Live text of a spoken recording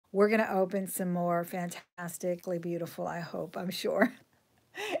we're going to open some more fantastically beautiful, I hope, I'm sure.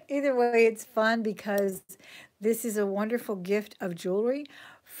 Either way, it's fun because this is a wonderful gift of jewelry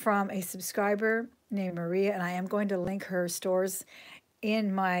from a subscriber named Maria, and I am going to link her stores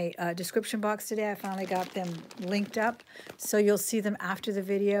in my description box today. I finally got them linked up, so you'll see them after the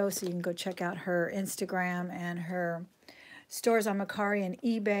video, so you can go check out her Instagram and her stores on Mercari and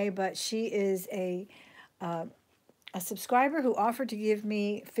eBay. But she is a subscriber who offered to give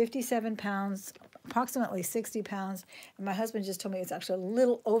me 57 pounds, approximately 60 pounds. And my husband just told me it's actually a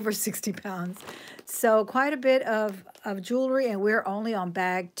little over 60 pounds. So quite a bit of jewelry, and we're only on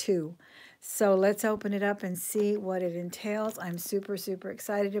bag 2. So let's open it up and see what it entails. I'm super, super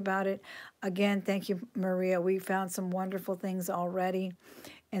excited about it. Again, thank you, Maria. We found some wonderful things already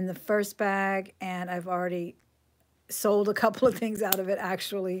in the first bag, and I've already sold a couple of things out of it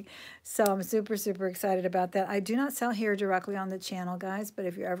actually. So I'm super, super excited about that. I do not sell here directly on the channel, guys, but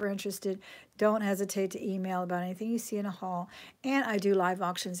if you're ever interested, don't hesitate to email about anything you see in a haul. And I do live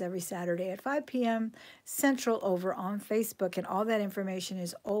auctions every Saturday at 5 p.m. Central over on Facebook, and all that information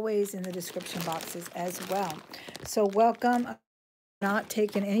is always in the description boxes as well. So welcome. I'm not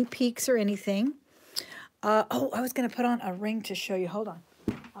taking any peeks or anything. Oh, I was going to put on a ring to show you. Hold on.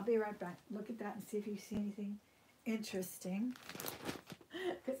 I'll be right back. Look at that and see if you see anything interesting,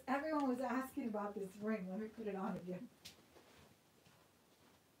 because everyone was asking about this ring. Let me put it on again.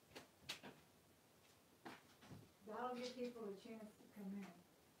 That'll give people a chance to come in.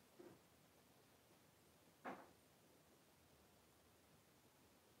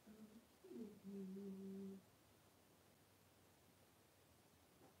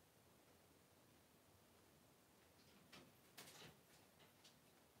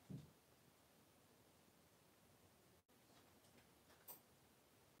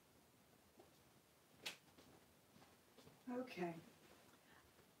 Okay.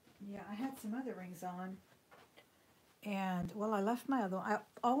 Yeah, I had some other rings on. And, well, I left my other one. I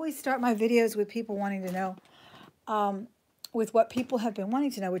always start my videos with people wanting to know, with what people have been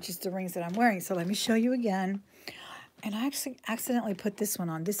wanting to know, which is the rings that I'm wearing. So let me show you again. And I actually accidentally put this one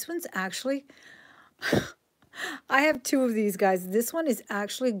on. This one's actually, I have 2 of these, guys. This one is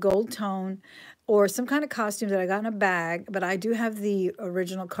actually gold tone or some kind of costume that I got in a bag, but I do have the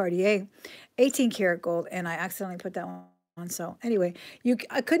original Cartier 18 karat gold, and I accidentally put that one on. So anyway,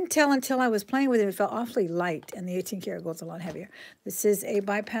 I couldn't tell until I was playing with it. It felt awfully light, and the 18 karat gold's a lot heavier. This is a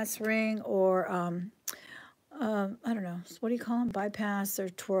bypass ring, or I don't know, what do you call them? Bypass or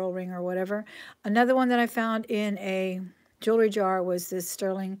twirl ring or whatever. Another one that I found in a jewelry jar was this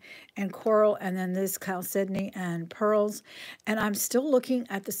sterling and coral, and then this chalcedony and pearls. And I'm still looking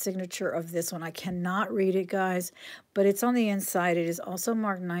at the signature of this one. I cannot read it, guys, but it's on the inside. It is also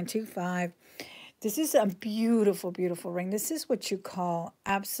marked 925. This is a beautiful, beautiful ring. This is what you call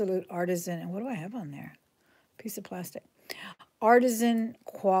absolute artisan. And what do I have on there? Piece of plastic. Artisan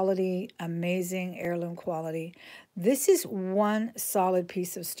quality, amazing heirloom quality. This is one solid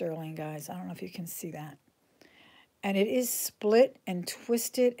piece of sterling, guys. I don't know if you can see that. And it is split and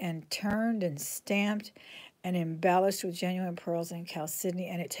twisted and turned and stamped and embellished with genuine pearls and chalcedony.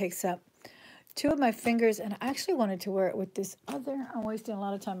 And it takes up 2 of my fingers. And I actually wanted to wear it with this other. I'm wasting a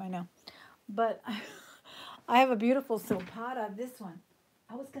lot of time, I know. But I have a beautiful Silpada, this one.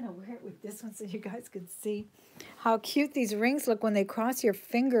 I was going to wear it with this one so you guys could see how cute these rings look when they cross your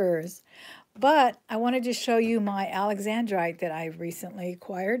fingers. But I wanted to show you my Alexandrite that I recently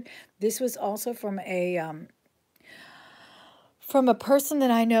acquired. This was also from a person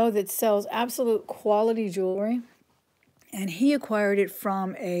that I know that sells absolute quality jewelry. And he acquired it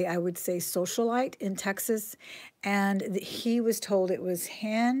from a, I would say, socialite in Texas. And he was told it was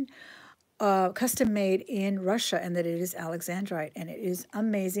custom made in Russia, and that it is Alexandrite, and it is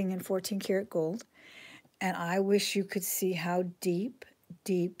amazing in 14 karat gold. And I wish you could see how deep,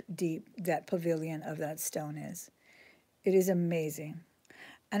 deep, deep that pavilion of that stone is. It is amazing.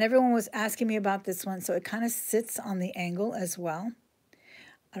 And everyone was asking me about this one, so it kind of sits on the angle as well.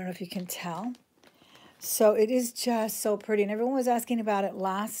 I don't know if you can tell. So it is just so pretty, and everyone was asking about it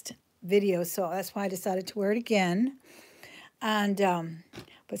last video, so that's why I decided to wear it again. And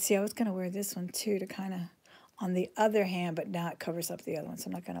but see, I was going to wear this one too, to kind of on the other hand, but now it covers up the other one, so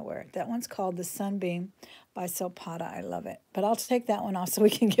I'm not going to wear it. That one's called the Sunbeam by Silpada. I love it. But I'll take that one off so we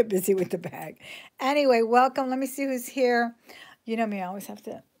can get busy with the bag. Anyway, welcome. Let me see who's here. You know me, I always have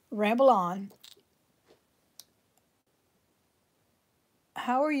to ramble on.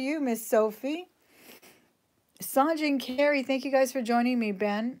 How are you, Miss Sophie? Sanjay and Carrie, thank you guys for joining me.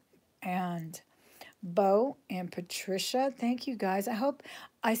 Ben and Bo and Patricia, thank you guys. I hope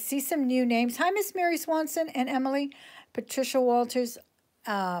I see some new names. Hi, Miss Mary Swanson and Emily. Patricia Walters,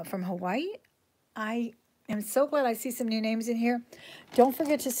 from Hawaii. I am so glad I see some new names in here. Don't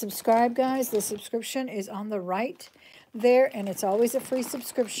forget to subscribe, guys. The subscription is on the right there, and it's always a free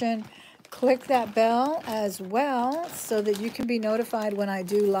subscription. Click that bell as well so that you can be notified when I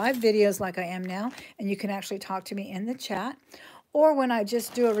do live videos like I am now, and you can actually talk to me in the chat. Or when I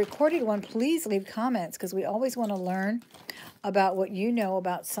just do a recorded one, please leave comments because we always want to learn about what you know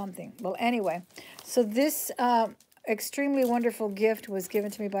about something. Well, anyway, so this extremely wonderful gift was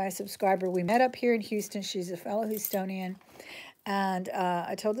given to me by a subscriber. We met up here in Houston. She's a fellow Houstonian. And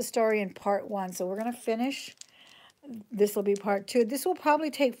I told the story in part 1. So we're going to finish. This will be part 2. This will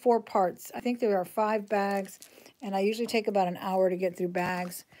probably take 4 parts. I think there are 5 bags. And I usually take about an hour to get through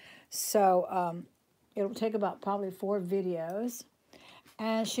bags. So it'll take about probably 4 videos.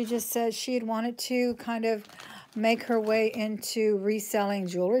 And she just said she had wanted to kind of make her way into reselling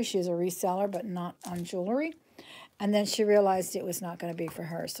jewelry. She's a reseller, but not on jewelry. And then she realized it was not going to be for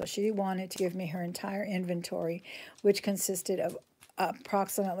her. So she wanted to give me her entire inventory, which consisted of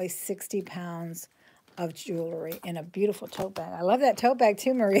approximately 60 pounds of jewelry in a beautiful tote bag. I love that tote bag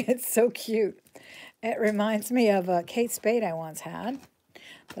too, Maria. It's so cute. It reminds me of a Kate Spade I once had,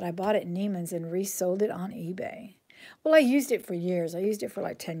 but I bought it in Neiman's and resold it on eBay. Well, I used it for years. I used it for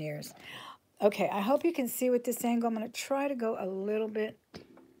like 10 years. Okay, I hope you can see with this angle. I'm going to try to go a little bit.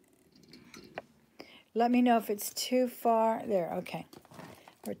 Let me know if it's too far. There, okay.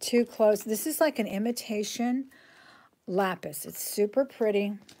 Or too close. This is like an imitation lapis. It's super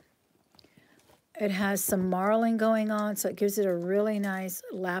pretty. It has some marling going on, so it gives it a really nice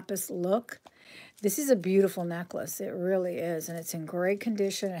lapis look. This is a beautiful necklace. It really is, and it's in great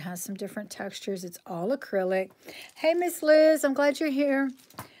condition. It has some different textures. It's all acrylic. Hey, Miss Liz, I'm glad you're here.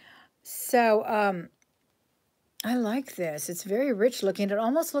 So, I like this. It's very rich looking. It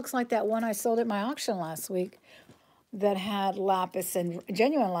almost looks like that one I sold at my auction last week that had lapis and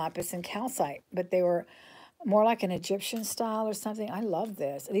genuine lapis and calcite, but they were more like an Egyptian style or something. I love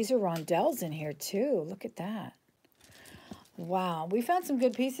this. These are rondelles in here too. Look at that. Wow. We found some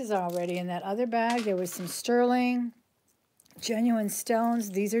good pieces already in that other bag. There was some sterling, genuine stones.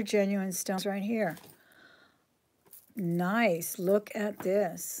 These are genuine stones right here. Nice. Look at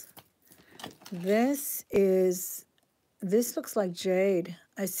this. This looks like jade.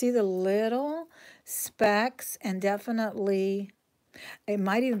 I see the little specks and definitely, it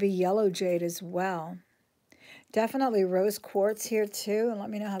might even be yellow jade as well. Definitely rose quartz here too. And let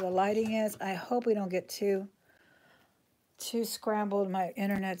me know how the lighting is. I hope we don't get too scrambled. My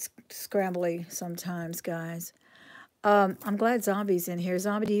internet's scrambly sometimes, guys. I'm glad Zombie's in here.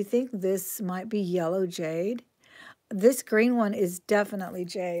 Zombie, do you think this might be yellow jade? This green one is definitely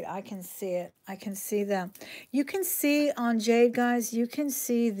jade. I can see it. I can see them. You can see on jade, guys, you can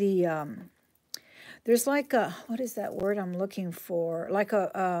see the, there's like a, what is that word I'm looking for? Like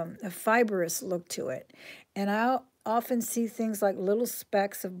a fibrous look to it. And I'll often see things like little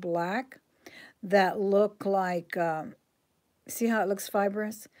specks of black that look like, see how it looks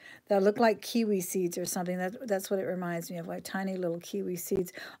fibrous? That look like kiwi seeds or something. That's what it reminds me of, like tiny little kiwi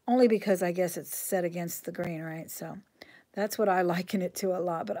seeds. Only because I guess it's set against the green, right? So that's what I liken it to a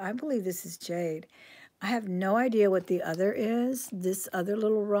lot. But I believe this is jade. I have no idea what the other is. This other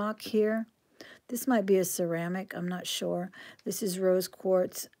little rock here. This might be a ceramic. I'm not sure. This is rose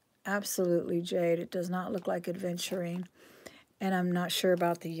quartz. Absolutely jade. It does not look like aventurine. And I'm not sure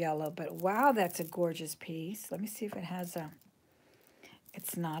about the yellow. But wow, that's a gorgeous piece. Let me see if it has a...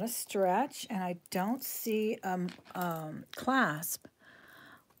 It's not a stretch, and I don't see clasp.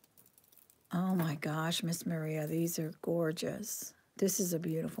 Oh my gosh, Miss Maria, these are gorgeous. This is a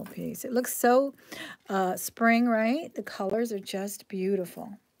beautiful piece. It looks so spring, right? The colors are just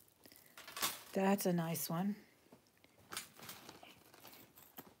beautiful. That's a nice one.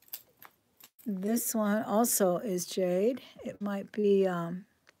 This one also is jade. It might be...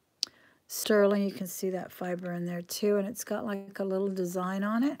 sterling. You can see that fiber in there too, and it's got like a little design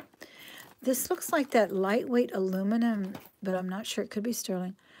on it. This looks like that lightweight aluminum, but I'm not sure. It could be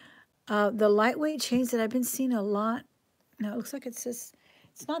sterling. The lightweight chains that I've been seeing a lot. No, it looks like it's just,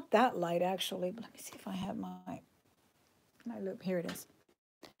 it's not that light actually, but let me see if I have my loop. Here it is.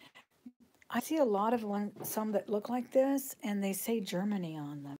 I see a lot of some that look like this, and they say Germany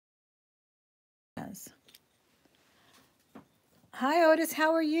on them. Yes. Hi Otis,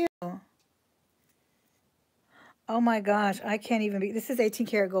 how are you? Oh my gosh, I can't even be, this is 18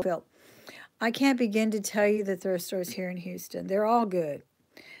 karat gold built. I can't begin to tell you the thrift stores here in Houston. They're all good.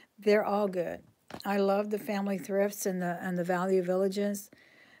 They're all good. I love the family thrifts and the value villages.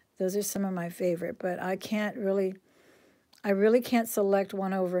 Those are some of my favorite, but I really can't select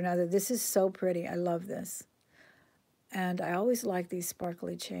one over another. This is so pretty. I love this. And I always like these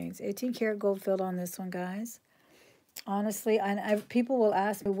sparkly chains. 18 karat gold filled on this one, guys. Honestly, and people will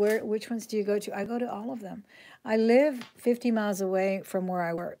ask me, which ones do you go to? I go to all of them. I live 50 miles away from where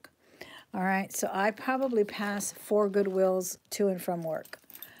I work. All right, so I probably pass 4 Goodwills to and from work.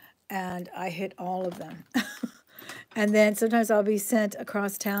 And I hit all of them. And then sometimes I'll be sent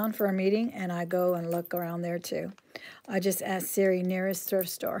across town for a meeting, and I go and look around there too. I just ask Siri, nearest thrift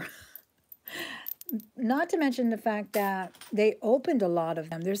store. Not to mention the fact that they opened a lot of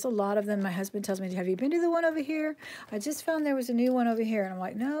them. There's a lot of them. My husband tells me, have you been to the one over here? I just found there was a new one over here. And I'm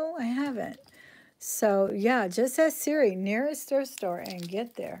like, no, I haven't. So, yeah, just ask Siri, nearest thrift store, and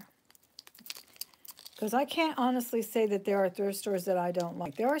get there. Because I can't honestly say that there are thrift stores that I don't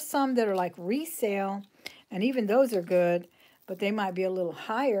like. There are some that are like resale, and even those are good, but they might be a little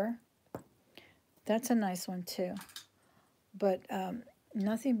higher. That's a nice one too. But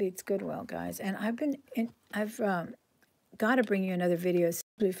nothing beats Goodwill, guys. And I've got to bring you another video as soon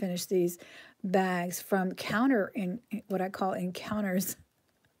as we finish these bags from what I call encounters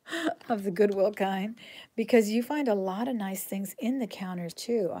of the Goodwill kind, because you find a lot of nice things in the counters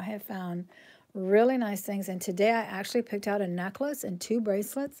too. I have found really nice things, and today I actually picked out a necklace and 2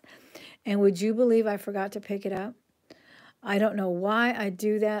 bracelets, and would you believe I forgot to pick it up? I don't know why I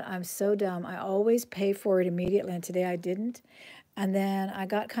do that. I'm so dumb. I always pay for it immediately, and today I didn't. And then I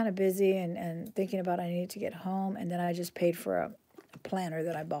got kind of busy and thinking about I needed to get home, and then I just paid for a planner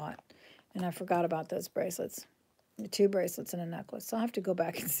that I bought, and I forgot about those bracelets. 2 bracelets and a necklace. So I'll have to go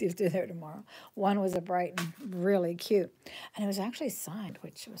back and see if they're there tomorrow. One was a Brighton, really cute. And it was actually signed,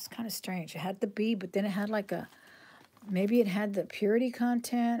 which was kind of strange. It had the B, but then it had like maybe it had the purity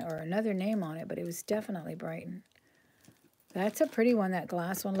content or another name on it, but it was definitely Brighton. That's a pretty one, that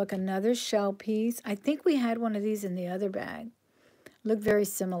glass one. Look, another shell piece. I think we had one of these in the other bag. Look very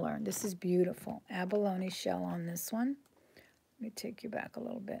similar. This is beautiful. Abalone shell on this one. Let me take you back a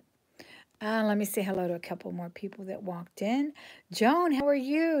little bit. Let me say hello to a couple more people that walked in. Joan, how are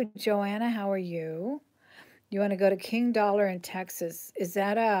you? Joanna, how are you? You want to go to King Dollar in Texas. Is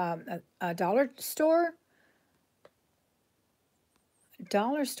that a dollar store?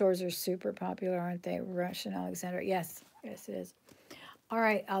 Dollar stores are super popular, aren't they? Rush and Alexander. Yes, yes it is. All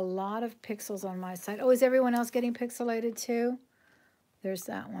right, a lot of pixels on my side. Oh, is everyone else getting pixelated too? There's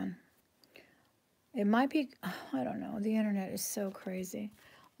that one. It might be, I don't know. The internet is so crazy.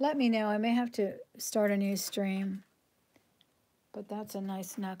 Let me know. I may have to start a new stream. But that's a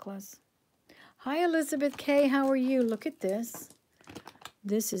nice necklace. Hi, Elizabeth K. How are you? Look at this.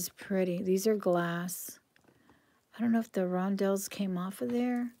 This is pretty. These are glass. I don't know if the rondelles came off of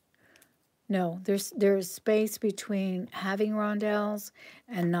there. No, there's space between having rondelles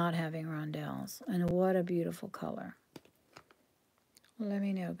and not having rondelles. And what a beautiful color. Let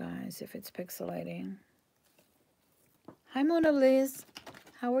me know, guys, if it's pixelating. Hi, Mona Liz.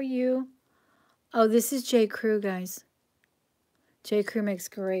 How are you? Oh, this is J. Crew, guys. J. Crew makes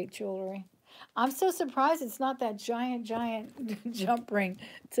great jewelry. I'm so surprised it's not that giant jump ring.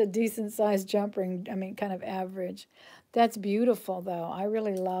 It's a decent-sized jump ring. I mean, kind of average. That's beautiful, though. I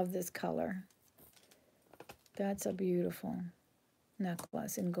really love this color. That's a beautiful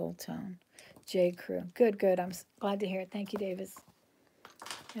necklace in gold tone. J. Crew. Good, good. I'm glad to hear it. Thank you, Davis.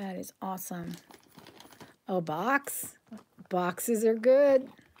 That is awesome. Oh, box. Boxes are good.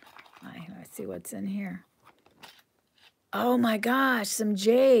 I see what's in here. Oh my gosh, some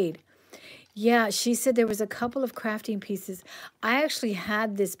jade. Yeah, she said there was a couple of crafting pieces. I actually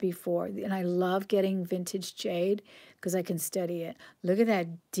had this before, and I love getting vintage jade because I can study it. Look at that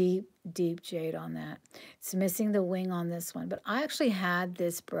deep, deep jade on that. It's missing the wing on this one, but I actually had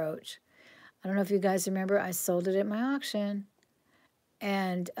this brooch. I don't know if you guys remember, I sold it at my auction.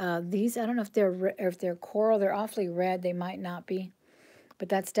 And these, I don't know if they're coral. They're awfully red. They might not be. But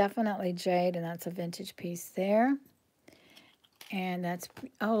that's definitely jade, and that's a vintage piece there. And that's,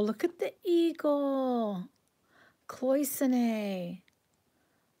 oh, look at the eagle. Cloisonne.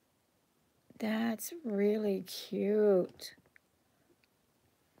 That's really cute.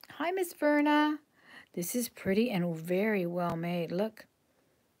 Hi, Miss Verna. This is pretty and very well made. Look,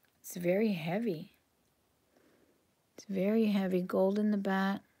 it's very heavy. It's very heavy. Gold in the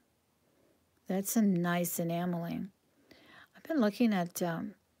back. That's a nice enameling. I've been looking at,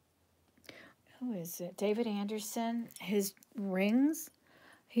 who is it? David Anderson. His rings.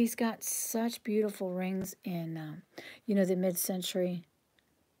 He's got such beautiful rings in, you know, the mid-century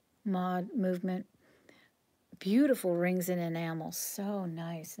mod movement. Beautiful rings in enamel. So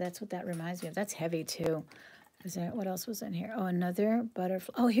nice. That's what that reminds me of. That's heavy, too. Is that, what else was in here? Oh, another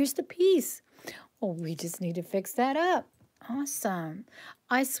butterfly. Oh, here's the piece. Oh, we just need to fix that up. Awesome.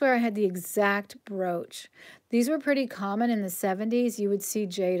 I swear I had the exact brooch. These were pretty common in the 70s. You would see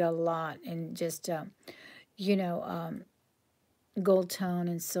jade a lot in just, you know, gold tone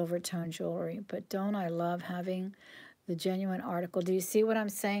and silver tone jewelry. But don't I love having the genuine article? Do you see what I'm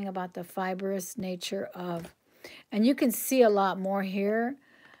saying about the fibrous nature of, and you can see a lot more here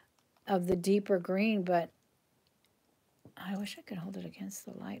of the deeper green, but I wish I could hold it against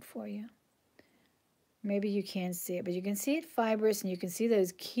the light for you. Maybe you can see it, but you can see it fibrous and you can see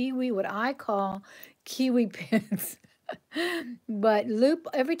those kiwi, what I call kiwi pins. But loop,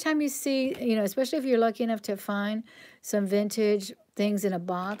 every time you see, especially if you're lucky enough to find some vintage things in a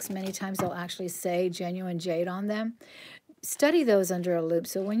box, many times they'll actually say genuine jade on them. Study those under a loop.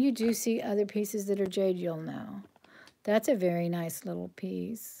 So when you do see other pieces that are jade, you'll know. That's a very nice little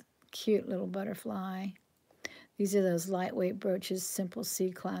piece. Cute little butterfly. These are those lightweight brooches, simple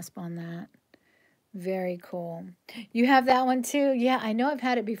C clasp on that. Very cool. You have that one too? Yeah, I know I've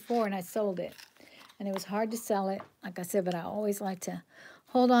had it before and I sold it. And it was hard to sell it, like I said, but I always like to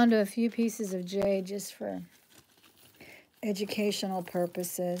hold on to a few pieces of jade just for educational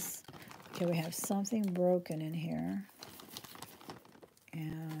purposes. Okay, we have something broken in here.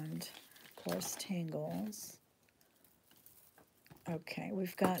 And, of course, tangles. Okay,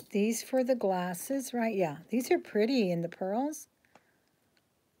 we've got these for the glasses, right? Yeah, these are pretty in the pearls.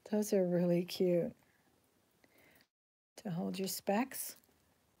 Those are really cute to hold your specs.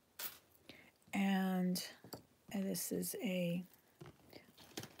 And this is a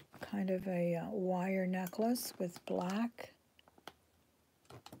kind of a wire necklace with black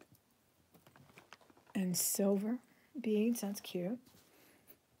and silver beads. That's cute.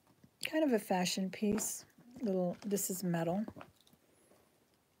 Kind of a fashion piece. This is metal.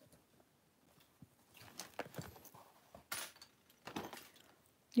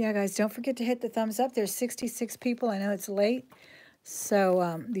 Yeah, guys, don't forget to hit the thumbs up. There's 66 people. I know it's late,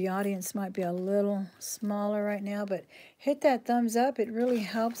 so the audience might be a little smaller right now, but hit that thumbs up. It really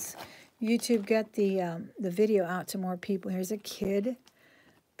helps YouTube get the video out to more people. Here's a kid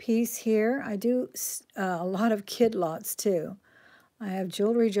piece here. I do a lot of kid lots, too. I have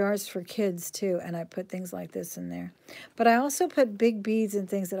jewelry jars for kids, too, and I put things like this in there. But I also put big beads and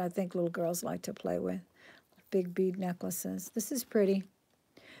things that I think little girls like to play with. Big bead necklaces. This is pretty.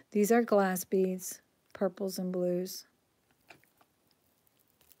 These are glass beads, purples and blues.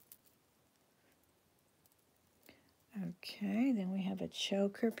 Okay, then we have a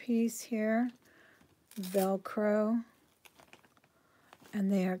choker piece here, Velcro, and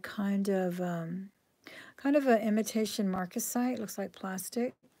they are kind of an imitation marcasite. Looks like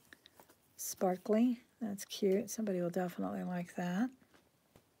plastic, sparkly. That's cute. Somebody will definitely like that.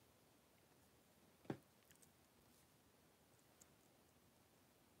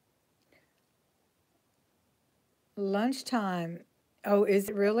 Lunchtime. Oh, is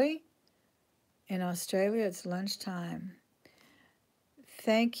it really? In Australia, it's lunchtime.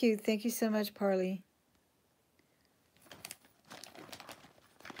 Thank you. Thank you so much, Parley.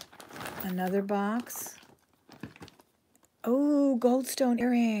 Another box. Oh, goldstone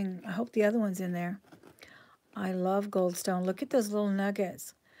earring. I hope the other one's in there. I love goldstone. Look at those little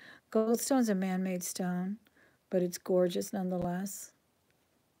nuggets. Goldstone's a man-made stone, but it's gorgeous nonetheless.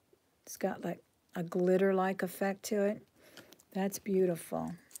 It's got like a glitter-like effect to it. That's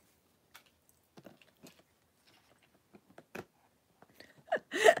beautiful.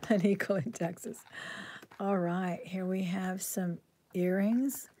 An eagle in Texas. All right, here we have some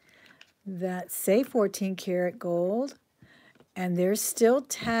earrings that say 14 karat gold, and they're still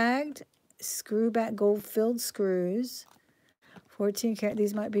tagged screw back gold filled screws. 14 karat,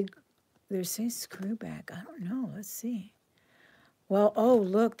 these might be, they say screw back. I don't know, let's see. Well, oh,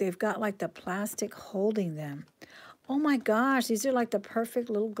 look, they've got like the plastic holding them. Oh my gosh, these are like the perfect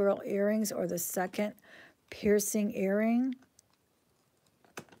little girl earrings or the second piercing earring.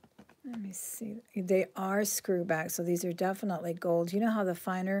 Let me see. They are screw back, so these are definitely gold. You know how the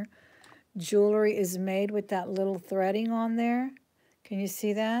finer jewelry is made with that little threading on there? Can you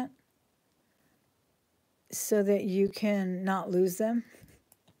see that? So that you can not lose them.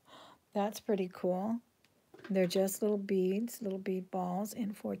 That's pretty cool. They're just little beads, little bead balls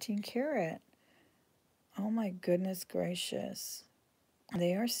in 14 karat. Oh my goodness gracious.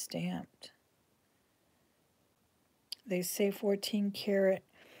 They are stamped. They say 14 karat.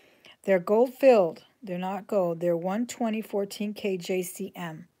 They're gold filled. They're not gold. They're 120 14K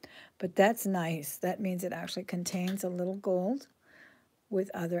JCM. But that's nice. That means it actually contains a little gold with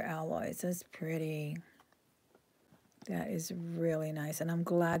other alloys. That's pretty. That is really nice. And I'm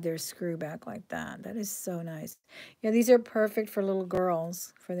glad they're screw back like that. That is so nice. Yeah, these are perfect for little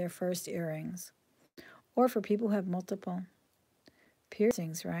girls for their first earrings. or for people who have multiple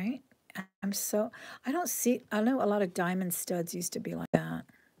piercings, right? I don't see, I know a lot of diamond studs used to be like that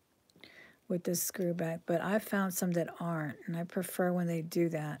with this screw back, but I found some that aren't, and I prefer when they do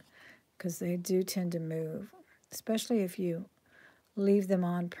that because they do tend to move, especially if you leave them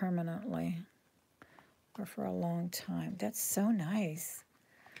on permanently or for a long time. That's so nice.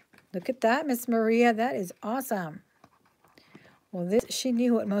 Look at that, Miss Maria. That is awesome. Well, she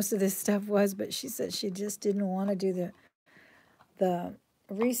knew what most of this stuff was, but she said she just didn't want to do the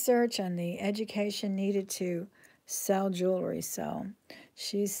research and the education needed to sell jewelry. So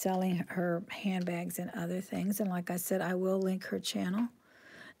she's selling her handbags and other things. And like I said, I will link her channel.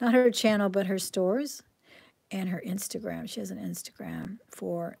 Not her channel, but her stores and her Instagram. She has an Instagram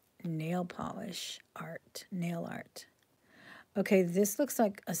for nail polish art, nail art. Okay, this looks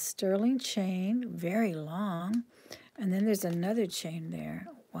like a sterling chain, very long. And then there's another chain there.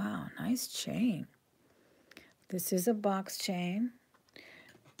 Wow, nice chain. This is a box chain.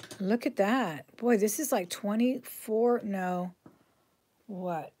 Look at that. Boy, this is like 24, no.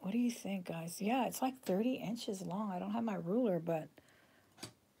 What? What do you think, guys? Yeah, it's like 30 inches long. I don't have my ruler, but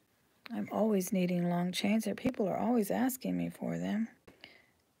I'm always needing long chains. And people are always asking me for them.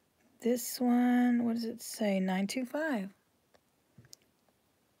 This one, what does it say? 925.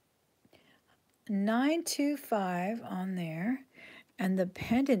 925 on there. And the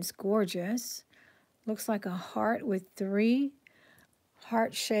pendant's gorgeous. Looks like a heart with 3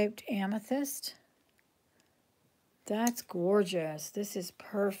 heart-shaped amethyst. That's gorgeous. This is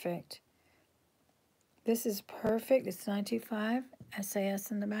perfect. This is perfect. It's 925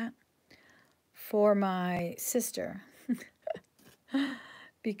 SAS in the back for my sister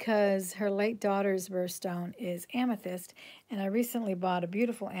because her late daughter's birthstone is amethyst, and I recently bought a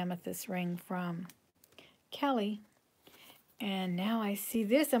beautiful amethyst ring from Kelly, and now I see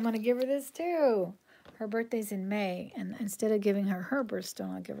this. I'm going to give her this too. Her birthday's in May, and instead of giving her her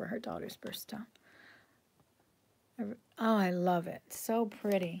birthstone, I'll give her her daughter's birthstone. Oh, I love it. So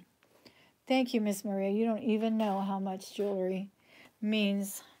pretty. Thank you, Miss Maria. You don't even know how much jewelry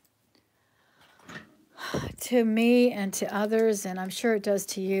means to me and to others, and I'm sure it does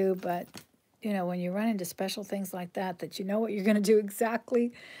to you, but, you know, when you run into special things like that, that you know what you're going to do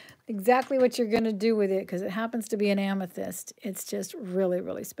exactly what you're going to do with it, because it happens to be an amethyst. It's just really,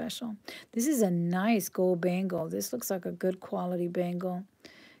 really special. This is a nice gold bangle. This looks like a good quality bangle.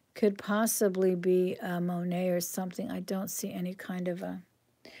 Could possibly be a Monet or something. I don't see any kind of a,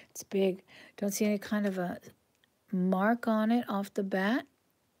 it's big. Don't see any kind of a mark on it off the bat.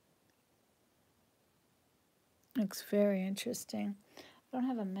 Looks very interesting. I don't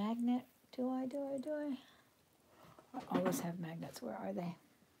have a magnet. Do I? I always have magnets. Where are they?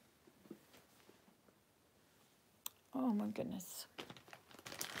 Oh my goodness.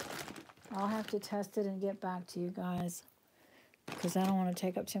 I'll have to test it and get back to you guys because I don't want to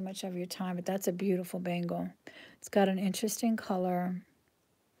take up too much of your time, but that's a beautiful bangle. It's got an interesting color.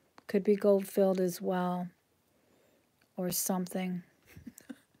 Could be gold filled as well or something.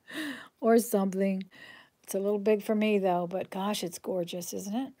 Or something. It's a little big for me though, but gosh, it's gorgeous,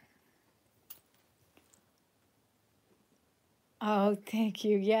 isn't it? Oh, thank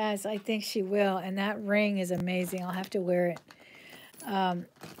you. Yes, I think she will. And that ring is amazing. I'll have to wear it.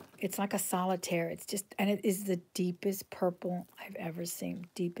 It's like a solitaire. It's just, and it is the deepest purple I've ever seen.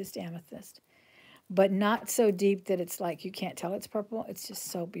 Deepest amethyst. But not so deep that it's like you can't tell it's purple. It's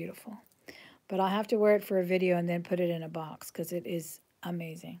just so beautiful. But I'll have to wear it for a video and then put it in a box because it is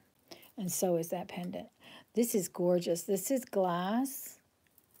amazing. And so is that pendant. This is gorgeous. This is glass.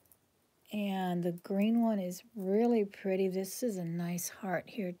 And the green one is really pretty. This is a nice heart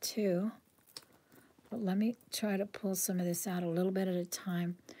here too. But let me try to pull some of this out a little bit at a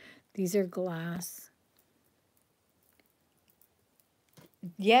time. These are glass.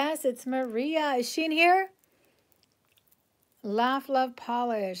 Yes, it's Maria. Is she in here? Laugh, Love,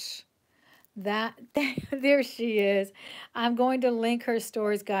 Polish. That, there she is. I'm going to link her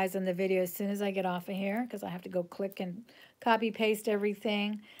stores, guys, in the video as soon as I get off of here because I have to go click and copy paste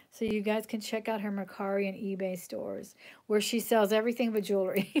everything so you guys can check out her Mercari and eBay stores where she sells everything but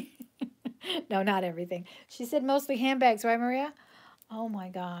jewelry. No, not everything. She said mostly handbags, right, Maria? Oh my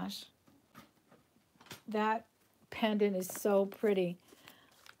gosh. That pendant is so pretty.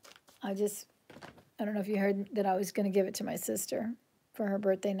 I don't know if you heard that I was going to give it to my sister for her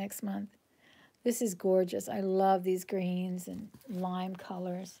birthday next month. This is gorgeous. I love these greens and lime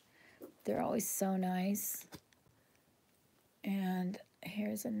colors. They're always so nice. And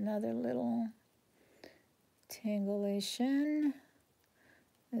here's another little tangulation,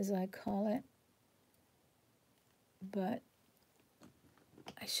 as I call it. But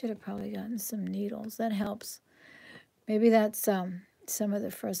I should have probably gotten some needles. That helps. Maybe that's some of the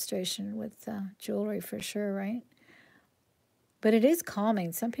frustration with jewelry for sure, right? But it is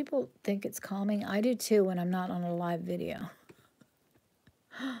calming. Some people think it's calming. I do too when I'm not on a live video.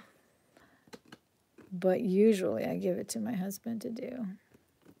 But usually I give it to my husband to do.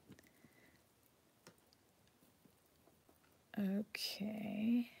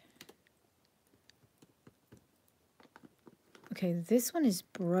 Okay. Okay, this one is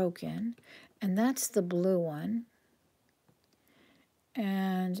broken, and that's the blue one.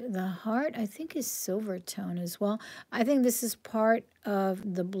 And the heart, I think, is silver tone as well. I think this is part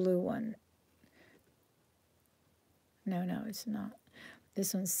of the blue one. No, it's not.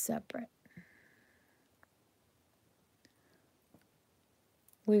 This one's separate.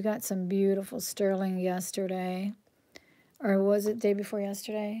 We got some beautiful sterling yesterday. Or was it day before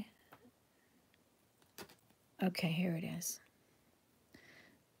yesterday? Okay, here it is.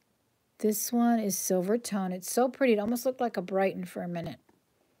 This one is silver tone. It's so pretty. It almost looked like a Brighton for a minute.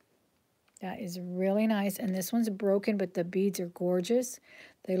 That is really nice. And this one's broken, but the beads are gorgeous.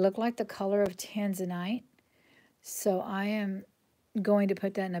 They look like the color of tanzanite. So I am going to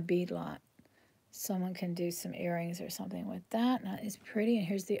put that in a bead lot. Someone can do some earrings or something with that. That is pretty. And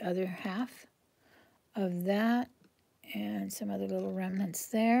here's the other half of that. And some other little remnants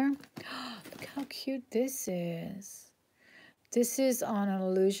there. Look how cute this is. This is on an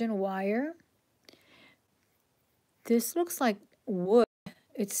illusion wire. This looks like wood.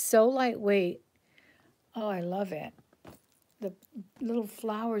 It's so lightweight. Oh, I love it. The little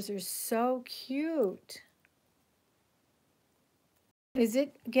flowers are so cute. Is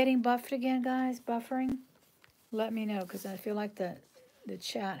it getting buffed again, guys? Buffering? Let me know, because I feel like the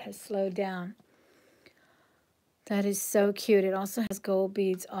chat has slowed down. That is so cute. It also has gold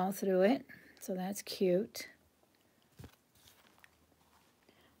beads all through it, so that's cute.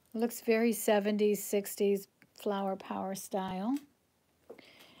 It looks very 70s, 60s flower power style.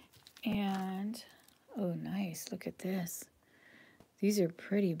 And, oh, nice. Look at this. These are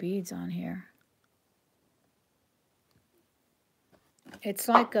pretty beads on here. It's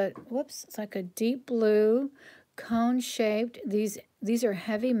like a, whoops, it's like a deep blue, cone-shaped. These are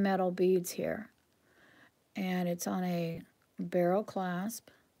heavy metal beads here. And it's on a barrel clasp.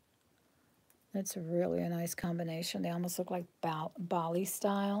 That's really a nice combination. They almost look like Bali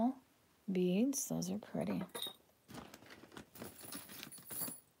style beads. Those are pretty.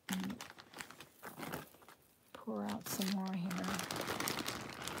 Pour out some more here.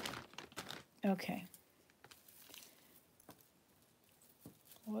 Okay.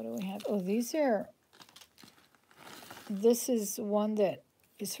 What do we have? Oh, these are, this is one that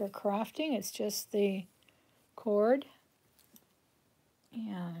is for crafting. It's just the cord.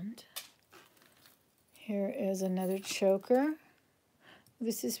 And here is another choker.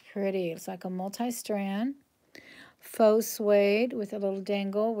 This is pretty. It's like a multi-strand. Faux suede with a little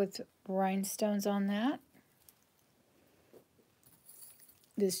dangle with rhinestones on that.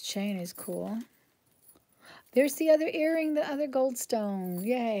 This chain is cool. There's the other earring, the other gold stone.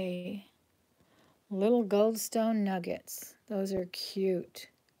 Yay. Little gold stone nuggets. Those are cute.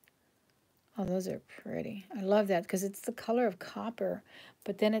 Oh, those are pretty. I love that because it's the color of copper,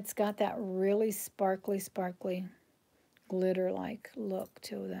 but then it's got that really sparkly, sparkly, glitter-like look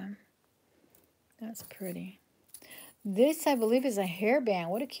to them. That's pretty. This, I believe, is a hairband.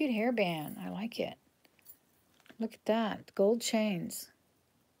 What a cute hairband. I like it. Look at that. Gold chains.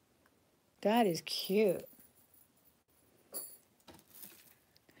 That is cute.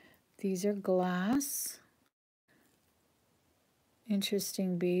 These are glass.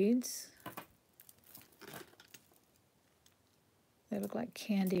 Interesting beads. They look like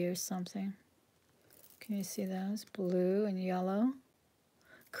candy or something. Can you see those? Blue and yellow.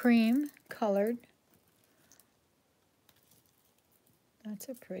 Cream colored. That's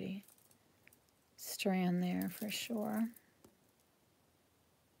a pretty strand there for sure.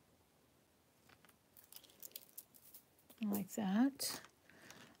 Like that.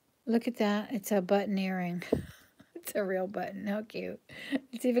 Look at that. It's a button earring. It's a real button. How cute.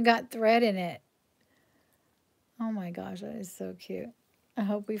 It's even got thread in it. Oh my gosh, that is so cute. I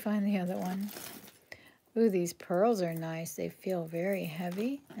hope we find the other one. Ooh, these pearls are nice. They feel very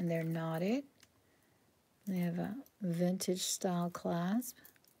heavy and they're knotted. They have a vintage style clasp.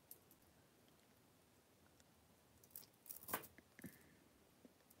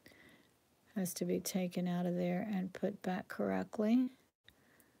 Has to be taken out of there and put back correctly.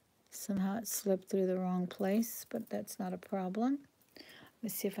 Somehow it slipped through the wrong place, but that's not a problem.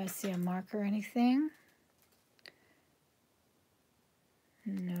 Let's see if I see a mark or anything.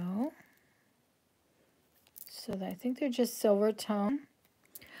 No. So I think they're just silver tone.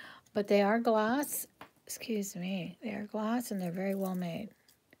 But they are glass. Excuse me. They are glass and they're very well made.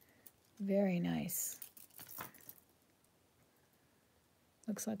 Very nice.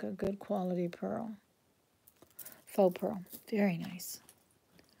 Looks like a good quality pearl. Faux pearl. Very nice.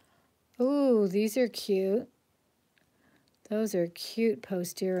 Ooh, these are cute. Those are cute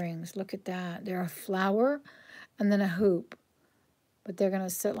post earrings. Look at that. They're a flower and then a hoop. But they're going to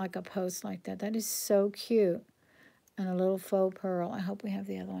sit like a post like that. That is so cute. And a little faux pearl. I hope we have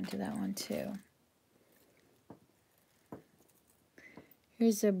the other one to that one too.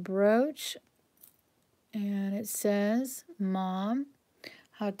 Here's a brooch. And it says, Mom.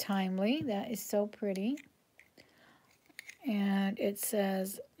 How timely. That is so pretty. And it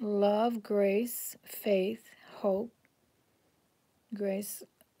says, love, grace, faith, hope. Grace,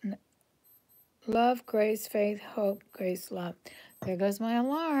 love, grace, faith, hope, grace, love. There goes my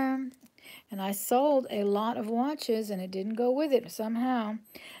alarm. And I sold a lot of watches and it didn't go with it somehow.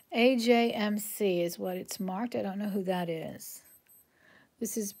 AJMC is what it's marked. I don't know who that is.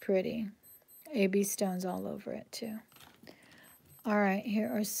 This is pretty. AB stones all over it too. All right,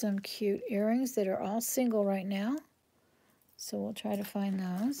 here are some cute earrings that are all single right now. So we'll try to find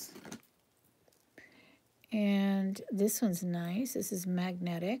those. And this one's nice. This is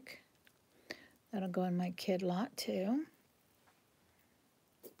magnetic. That'll go in my kid lot too.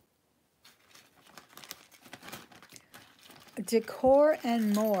 Decor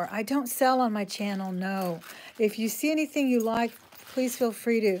and more. I don't sell on my channel, no. If you see anything you like, please feel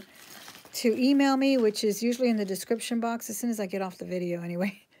free to email me, which is usually in the description box as soon as I get off the video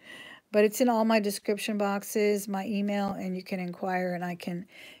anyway. But it's in all my description boxes, my email, and you can inquire and I can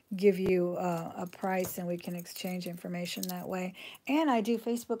give you a price and we can exchange information that way. And I do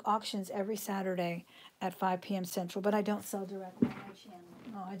Facebook auctions every Saturday at 5 p.m. Central, but I don't sell directly on my channel.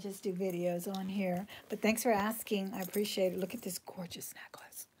 No, I just do videos on here. But thanks for asking. I appreciate it. Look at this gorgeous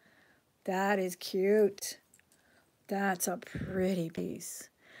necklace. That is cute. That's a pretty piece.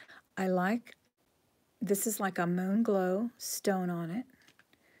 I like, this is like a moon glow stone on it.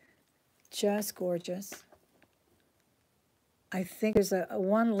 Just gorgeous. I think there's a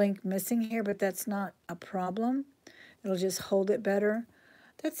one link missing here, but that's not a problem. It'll just hold it better.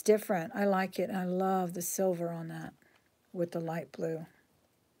 That's different. I like it. I love the silver on that with the light blue.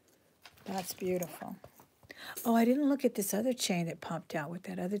 That's beautiful. Oh, I didn't look at this other chain that popped out with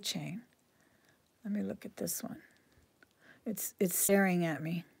that other chain. Let me look at this one. It's staring at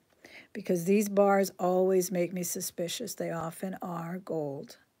me because these bars always make me suspicious. They often are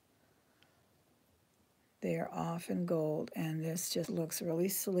gold. They are often gold, and this just looks really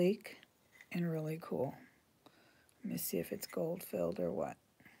sleek and really cool. Let me see if it's gold-filled or what.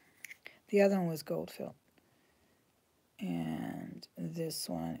 The other one was gold-filled. And this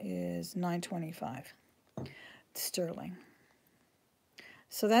one is $9.25 sterling.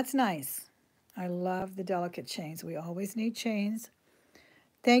 So that's nice. I love the delicate chains. We always need chains.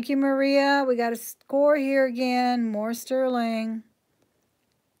 Thank you, Maria. We got a score here again. More sterling.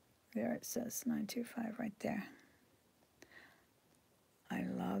 There it says 925 right there. I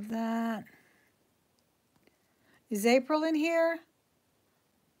love that. Is April in here?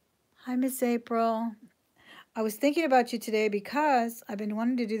 Hi, Miss April. I was thinking about you today because I've been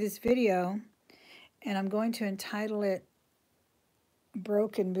wanting to do this video, and I'm going to entitle it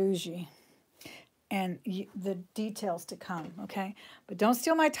Broke and Bougie, and the details to come, okay? But don't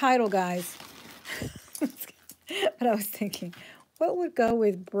steal my title, guys. But I was thinking, what would go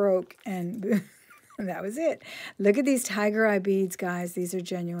with broke and and that was it. Look at these tiger eye beads, guys. These are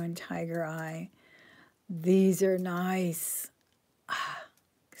genuine tiger eye. These are nice. Ah,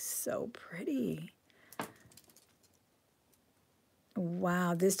 so pretty.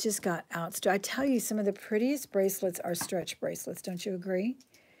 Wow, this just got out. I tell you, some of the prettiest bracelets are stretch bracelets. Don't you agree?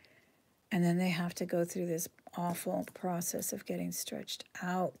 And then they have to go through this awful process of getting stretched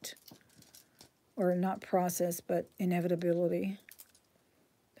out. Or not process, but inevitability.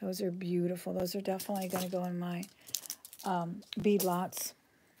 Those are beautiful. Those are definitely going to go in my bead lots.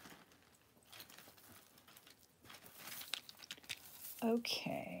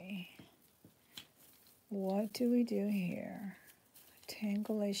 Okay. What do we do here?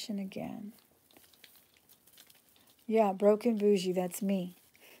 Tangulation again. Yeah, broken bougie, that's me.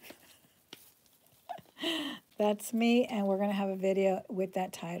 That's me, and we're going to have a video with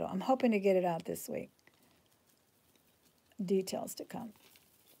that title. I'm hoping to get it out this week. Details to come.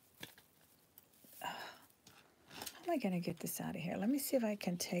 How am I going to get this out of here? Let me see if I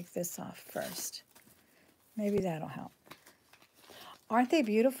can take this off first. Maybe that'll help. Aren't they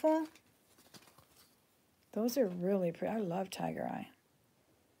beautiful? Those are really pretty. I love tiger eye.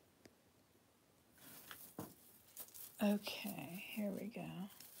 Okay, here we go.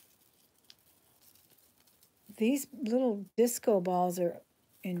 These little disco balls are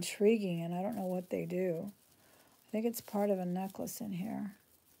intriguing, and I don't know what they do. I think it's part of a necklace in here.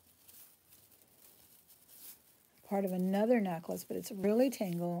 Part of another necklace, but it's really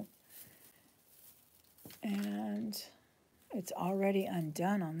tangled. And it's already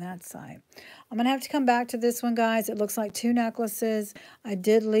undone on that side. I'm going to have to come back to this one, guys. It looks like 2 necklaces. I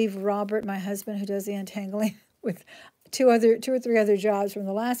did leave Robert, my husband, who does the untangling, with two or three other jobs from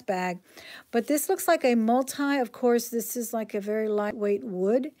the last bag. But this looks like a multi. Of course, this is like a very lightweight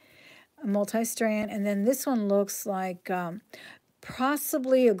wood, a multi-strand. And then this one looks like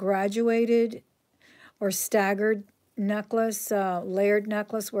possibly a graduated or staggered necklace, layered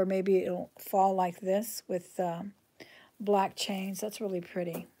necklace, where maybe it'll fall like this with black chains. That's really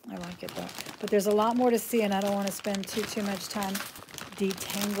pretty. I like it though. But there's a lot more to see, and I don't want to spend too much time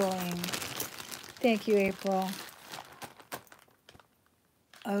detangling. Thank you, April.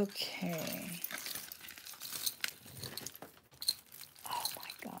 Okay. Oh my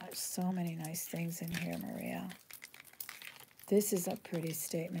gosh, so many nice things in here, Maria. This is a pretty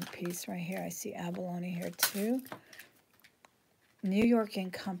statement piece right here. I see abalone here too. New York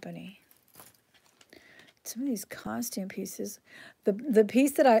and Company. Some of these costume pieces. The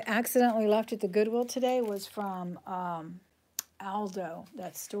piece that I accidentally left at the Goodwill today was from Aldo,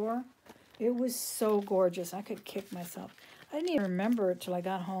 that store. It was so gorgeous. I could kick myself. I didn't even remember until I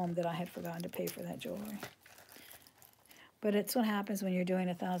got home that I had forgotten to pay for that jewelry. But it's what happens when you're doing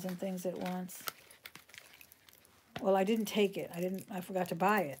 1,000 things at once. Well, I didn't take it. I forgot to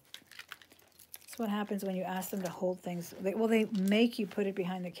buy it. It's what happens when you ask them to hold things. They make you put it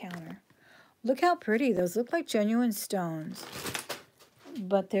behind the counter. Look how pretty those look, like genuine stones.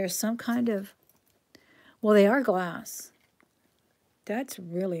 But there's some kind of, well, they are glass. That's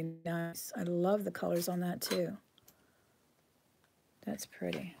really nice. I love the colors on that too. That's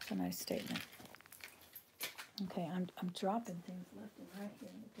pretty. It's a nice statement. Okay, I'm dropping things left and right here.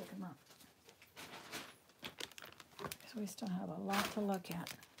 Let me pick them up. So we still have a lot to look at.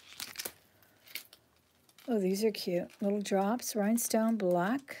 Oh, these are cute. Little drops, rhinestone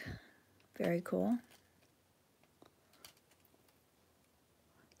black. Very cool.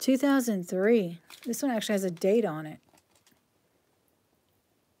 2003. This one actually has a date on it.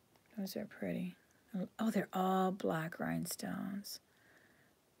 Those are pretty. Oh, they're all black rhinestones.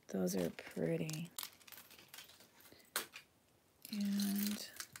 Those are pretty. And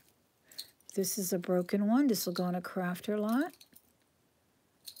this is a broken one. This will go in a crafter lot.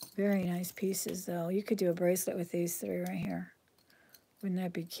 Very nice pieces, though. You could do a bracelet with these 3 right here. Wouldn't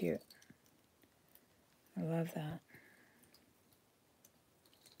that be cute? I love that.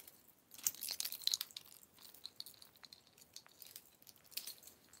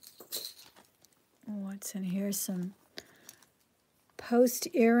 What's in here? Some post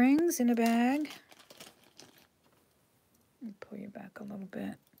earrings in a bag. Let me pull you back a little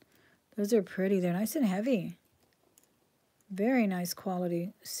bit. Those are pretty. They're nice and heavy. Very nice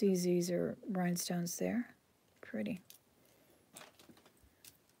quality CZs or rhinestones there. Pretty.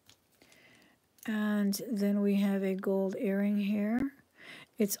 And then we have a gold earring here.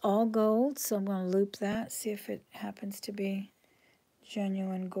 It's all gold, so I'm going to loop that, see if it happens to be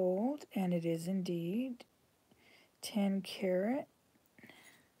genuine gold. And it is indeed 10 karat.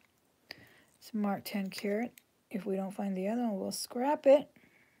 It's marked 10 karat. If we don't find the other one, we'll scrap it.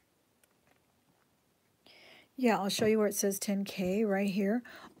 Yeah, I'll show you where it says 10K right here.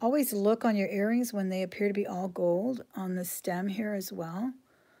 Always look on your earrings when they appear to be all gold on the stem here as well,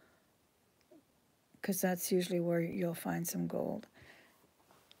 because that's usually where you'll find some gold.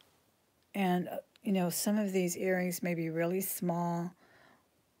 And, you know, some of these earrings may be really small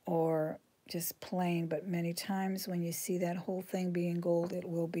or just plain, but many times when you see that whole thing being gold, it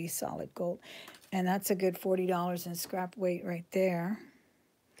will be solid gold. And that's a good $40 in scrap weight right there.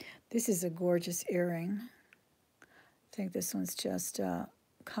 This is a gorgeous earring. I think this one's just a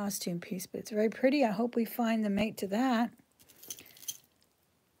costume piece, but it's very pretty. I hope we find the mate to that.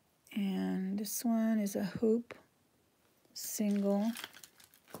 And this one is a hoop single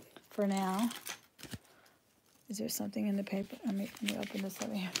for now. Is there something in the paper? Let me open this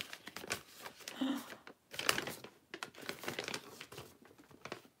over here.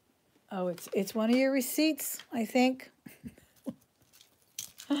 Oh, it's one of your receipts, I think.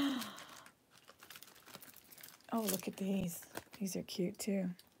 Oh, look at these. These are cute, too.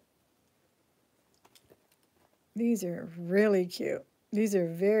 These are really cute. These are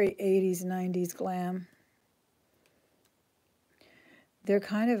very 80s, 90s glam. They're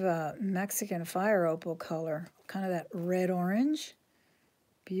kind of a Mexican fire opal color, kind of that red-orange.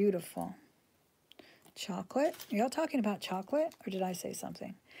 Beautiful. chocolate. Are y'all talking about chocolate, or did I say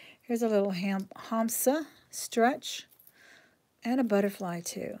something? Here's a little hamsa stretch and a butterfly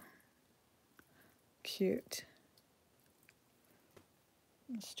too. Cute.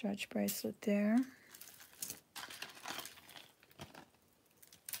 Stretch bracelet there.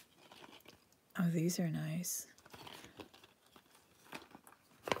 Oh, these are nice.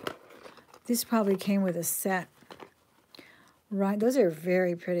 This probably came with a set. Right, those are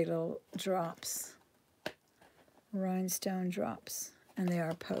very pretty little drops. Rhinestone drops. And they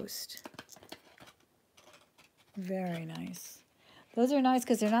are post. Very nice. Those are nice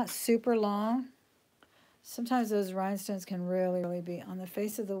because they're not super long. Sometimes those rhinestones can really be on the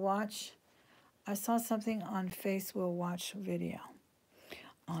face of the watch. I saw something on Face Will Watch video.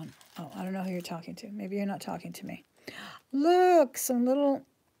 Oh, I don't know who you're talking to. Maybe you're not talking to me. Look, some little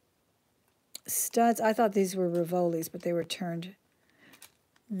studs. I thought these were Rivolis, but they were turned.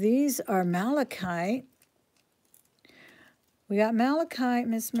 These are malachite. We got malachite,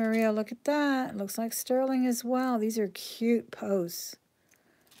 Miss Maria. Look at that. Looks like sterling as well. These are cute posts.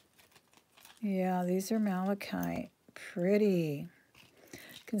 Yeah, these are malachite. Pretty.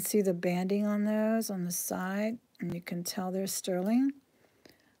 You can see the banding on those on the side, and you can tell they're sterling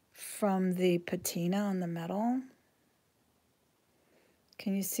from the patina on the metal.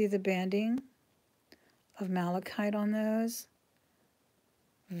 Can you see the banding of malachite on those?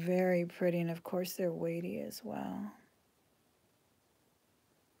 Very pretty, and of course they're weighty as well.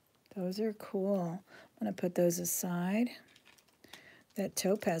 Those are cool. I'm going to put those aside. That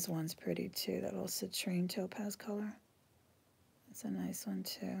topaz one's pretty too, that little citrine topaz color. That's a nice one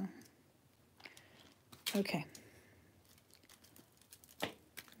too. Okay. Let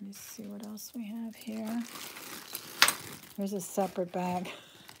me see what else we have here. There's a separate bag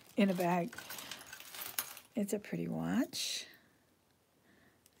in a bag. It's a pretty watch.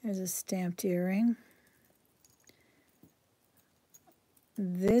 There's a stamped earring.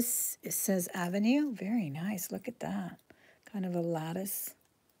 This, it says Avenue. Very nice. Look at that. Kind of a lattice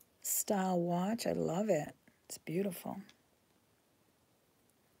style watch. I love it. It's beautiful.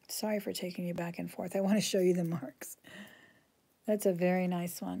 Sorry for taking you back and forth. I want to show you the marks. That's a very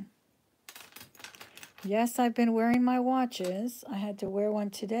nice one. Yes, I've been wearing my watches. I had to wear one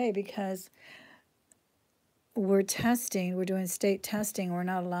today because we're testing. We're doing state testing. We're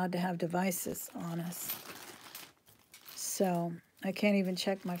not allowed to have devices on us. So I can't even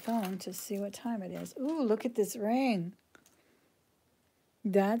check my phone to see what time it is. Ooh, look at this ring.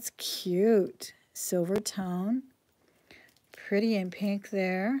 That's cute. Silver tone. Pretty in pink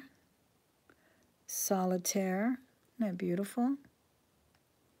there. Solitaire. Isn't that beautiful?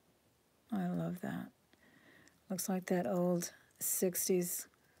 I love that. Looks like that old 60s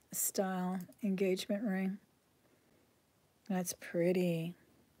style engagement ring. That's pretty.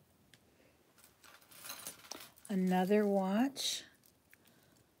 Another watch.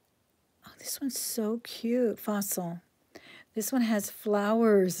 Oh, this one's so cute. Fossil. This one has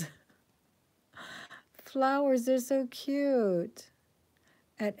flowers. Flowers, they're so cute.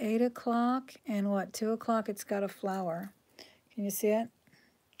 At 8 o'clock and what, 2 o'clock, it's got a flower. Can you see it?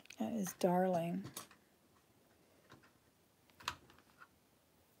 That is darling.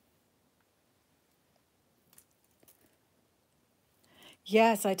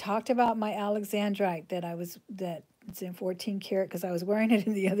 Yes, I talked about my Alexandrite that it's in 14 karat because I was wearing it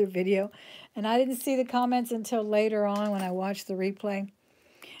in the other video. And I didn't see the comments until later on when I watched the replay.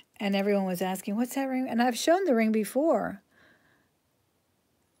 And everyone was asking, what's that ring? And I've shown the ring before.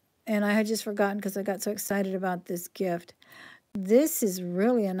 And I had just forgotten because I got so excited about this gift. This is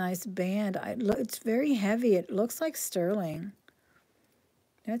really a nice band. It's very heavy. It looks like sterling.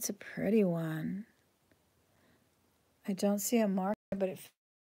 That's a pretty one. I don't see a mark, but it's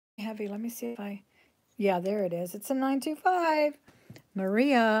heavy. Let me see if I... Yeah, there it is. It's a 925.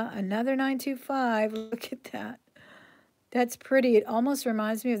 Maria, another 925. Look at that. That's pretty. It almost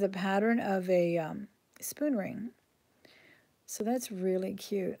reminds me of the pattern of a spoon ring. So that's really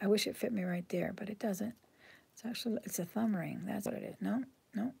cute. I wish it fit me right there, but it doesn't. It's a thumb ring. That's what it is. No,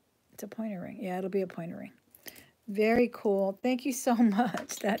 it's a pointer ring. Yeah, it'll be a pointer ring. Very cool. Thank you so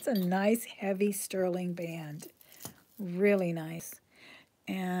much. That's a nice, heavy sterling band. Really nice.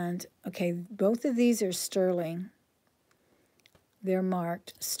 And, okay, both of these are sterling. They're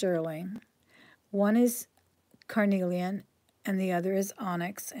marked sterling. One is carnelian, and the other is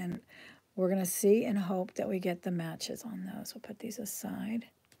onyx. And we're going to see and hope that we get the matches on those. We'll put these aside.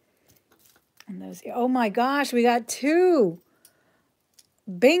 And those, oh my gosh, we got two.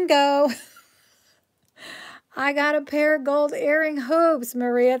 Bingo. I got a pair of gold earring hoops,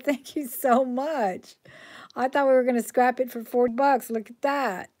 Maria. Thank you so much. I thought we were going to scrap it for $40. Look at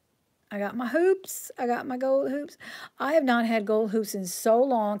that. I got my hoops. I got my gold hoops. I have not had gold hoops in so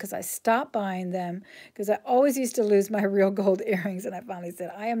long because I stopped buying them because I always used to lose my real gold earrings. And I finally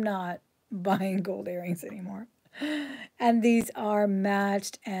said, I am not buying gold earrings anymore. And these are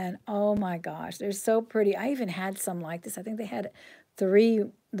matched. And oh my gosh, they're so pretty. I even had some like this. I think they had 3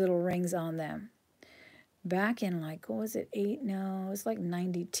 little rings on them. Back in like, what was it, 8? No, it was like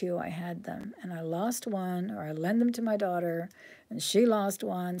 92 I had them. And I lost one, or I lent them to my daughter, and she lost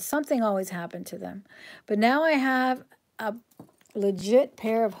one. Something always happened to them. But now I have a legit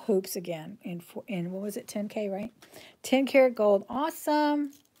pair of hoops again in what was it, 10K, right? 10 karat gold. Awesome.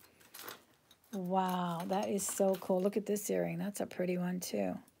 Wow, that is so cool. Look at this earring. That's a pretty one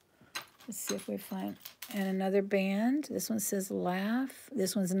too. Let's see if we find, and another band. This one says laugh.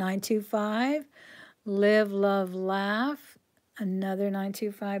 This one's 925. Live, love, laugh. Another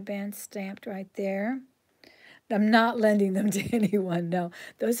 925 band stamped right there. I'm not lending them to anyone, no.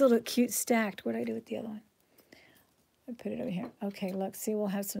 Those will look cute stacked. What did I do with the other one? I put it over here. Okay, look, see, we'll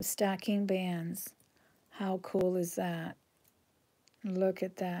have some stacking bands. How cool is that? Look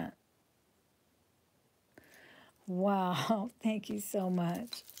at that. Wow, thank you so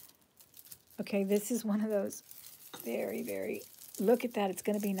much. Okay, this is one of those very, very, look at that. It's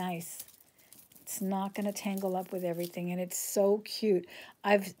going to be nice. It's not going to tangle up with everything, and it's so cute.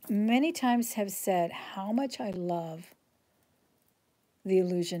 I've many times have said how much I love the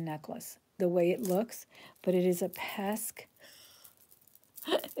illusion necklace, the way it looks, but it is a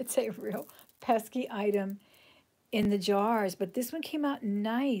it's a real pesky item in the jars, but this one came out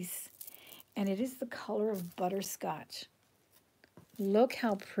nice, and it is the color of butterscotch. Look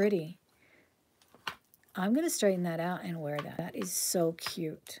how pretty. I'm going to straighten that out and wear that. That is so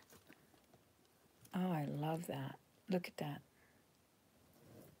cute. Oh, I love that. Look at that.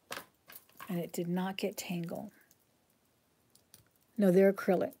 And it did not get tangled. No, they're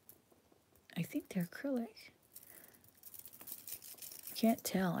acrylic. I think they're acrylic. Can't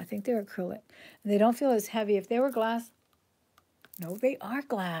tell. I think they're acrylic. And they don't feel as heavy. If they were glass, no, they are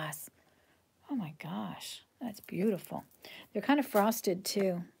glass. Oh my gosh, that's beautiful. They're kind of frosted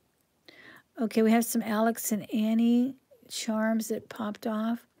too. Okay, we have some Alex and Annie charms that popped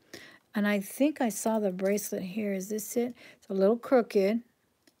off. And I think I saw the bracelet here. Is this it? It's a little crooked.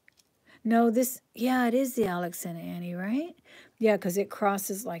 No, this, yeah, it is the Alex and Annie, right? Yeah, because it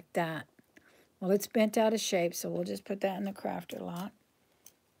crosses like that. Well, it's bent out of shape, so we'll just put that in the crafter lot.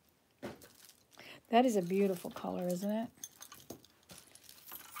 That is a beautiful color, isn't it?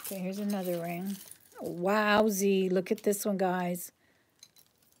 Okay, here's another ring. Wowzy. Look at this one, guys.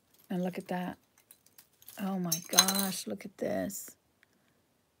 And look at that. Oh, my gosh. Look at this.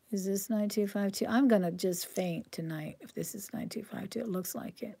 Is this 9252? I'm going to just faint tonight if this is 9252. It looks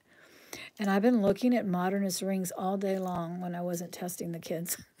like it. And I've been looking at modernist rings all day long when I wasn't testing the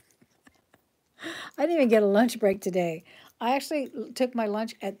kids. I didn't even get a lunch break today. I actually took my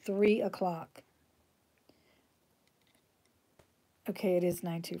lunch at 3 o'clock. Okay, it is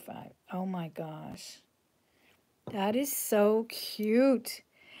 925. Oh my gosh. That is so cute.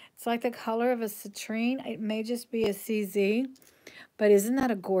 It's like the color of a citrine. It may just be a CZ, but isn't that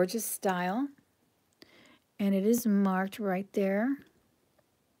a gorgeous style? And it is marked right there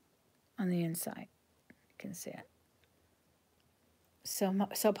on the inside. You can see it. So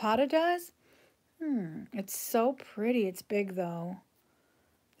Pata does? It's so pretty. It's big, though.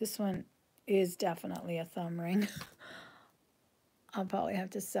 This one is definitely a thumb ring. I'll probably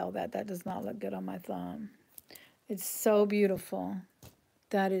have to sell that. That does not look good on my thumb. It's so beautiful.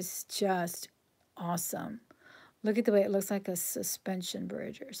 That is just awesome. Look at the way it looks like a suspension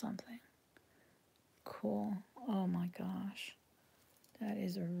bridge or something. Cool. Oh, my gosh. That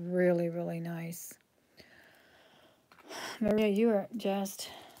is really, really nice. Maria, you are just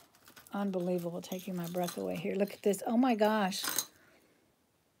unbelievable, taking my breath away here. Look at this. Oh, my gosh.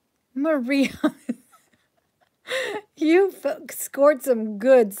 Maria, you scored some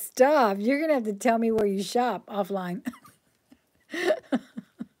good stuff. You're going to have to tell me where you shop offline.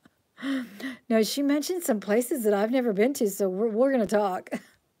 No, she mentioned some places that I've never been to, so we're going to talk.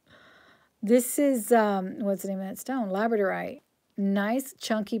 This is, what's the name of that stone? Labradorite. Nice,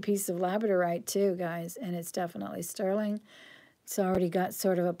 chunky piece of labradorite, too, guys, and it's definitely sterling. It's already got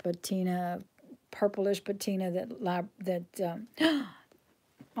sort of a patina, purplish patina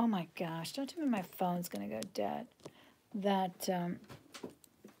oh, my gosh, don't tell me my phone's going to go dead. That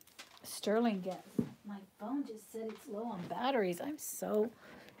sterling gets. My phone just said it's low on batteries. I'm so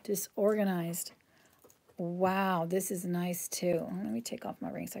disorganized. Wow, this is nice too. Let me take off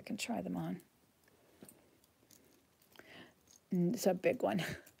my rings so I can try them on. It's a big one.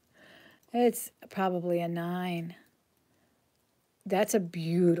 It's probably a 9. That's a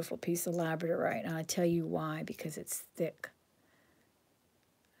beautiful piece of labradorite, and I tell you why, because it's thick.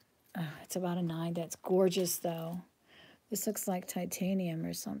 It's about a 9. That's gorgeous, though. This looks like titanium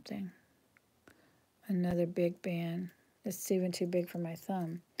or something. Another big band. It's even too big for my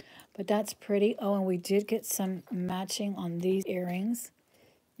thumb. But that's pretty. Oh, and we did get some matching on these earrings.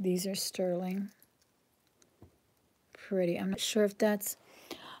 These are sterling. Pretty. I'm not sure if that's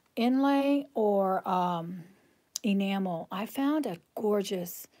inlay or enamel. I found a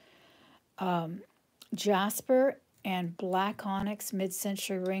gorgeous jasper and black onyx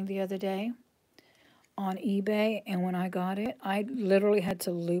mid-century ring the other day on eBay, and when I got it, I literally had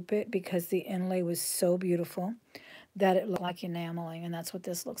to loop it because the inlay was so beautiful that it looked like enameling, and that's what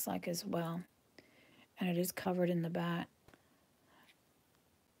this looks like as well. And it is covered in the back.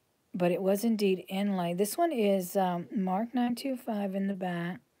 But it was indeed inlay. This one is Mark 925 in the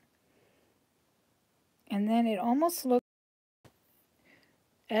back. And then it almost looks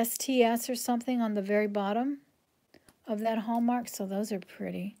STS or something on the very bottom of that hallmark. So those are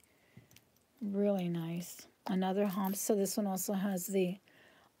pretty. Really nice. Another hom. So this one also has the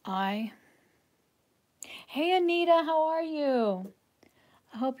eye. Hey, Anita, how are you?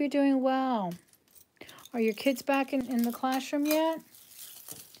 I hope you're doing well. Are your kids back in the classroom yet?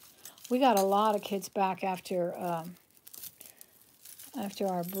 We got a lot of kids back after our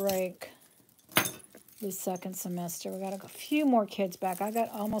break this second semester. We got a few more kids back. I got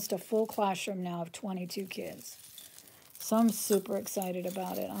almost a full classroom now of 22 kids. So I'm super excited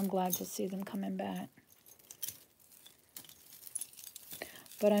about it. I'm glad to see them coming back.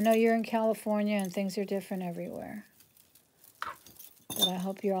 But I know you're in California and things are different everywhere. But I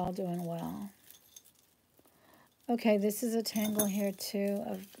hope you're all doing well. Okay, this is a tangle here too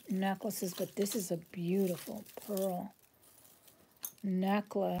of necklaces, but this is a beautiful pearl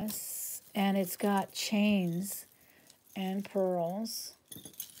necklace. And it's got chains and pearls.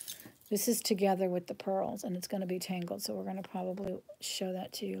 This is together with the pearls, and it's going to be tangled, so we're going to probably show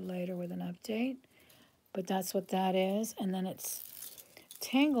that to you later with an update. But that's what that is. And then it's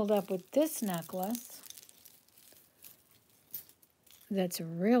tangled up with this necklace that's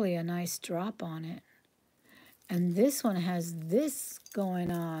really a nice drop on it. And this one has this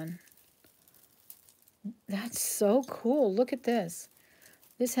going on. That's so cool. Look at this.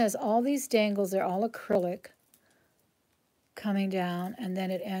 This has all these dangles. They're all acrylic coming down, and then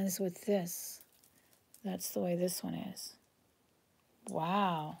it ends with this. That's the way this one is.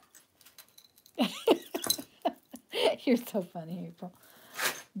 Wow. You're so funny, April.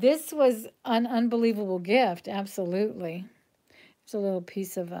 This was an unbelievable gift, absolutely. It's a little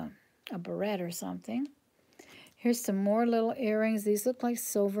piece of a barrette or something. Here's some more little earrings. These look like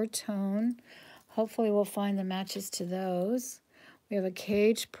silver tone. Hopefully we'll find the matches to those. We have a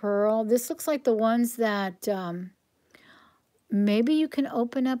cage pearl. This looks like the ones that maybe you can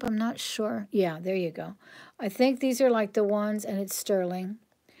open up. I'm not sure. Yeah, there you go. I think these are like the ones, and it's sterling,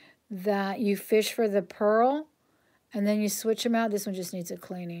 that you fish for the pearl, and then you switch them out. This one just needs a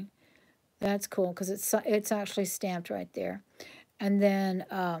cleaning. That's cool because it's actually stamped right there. And then,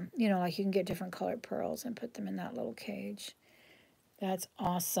 you know, like you can get different colored pearls and put them in that little cage. That's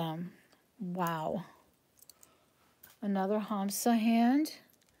awesome. Wow. Another Hamsa hand.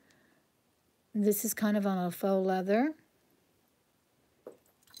 This is kind of on a faux leather.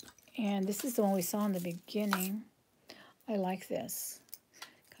 And this is the one we saw in the beginning. I like this.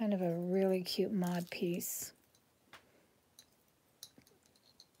 Kind of a really cute mod piece.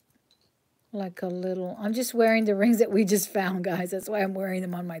 Like a little, I'm just wearing the rings that we just found, guys. That's why I'm wearing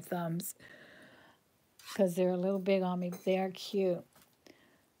them on my thumbs. Because they're a little big on me. They are cute.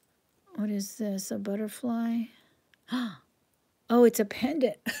 What is this? A butterfly? Oh, it's a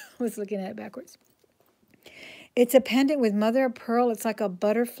pendant. I was looking at it backwards. It's a pendant with mother of pearl. It's like a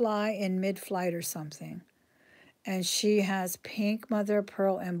butterfly in mid-flight or something. And she has pink mother of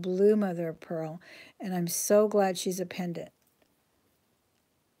pearl and blue mother of pearl. And I'm so glad she's a pendant.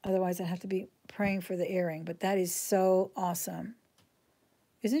 Otherwise, I'd have to be praying for the earring. But that is so awesome.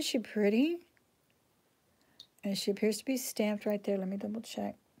 Isn't she pretty? And she appears to be stamped right there. Let me double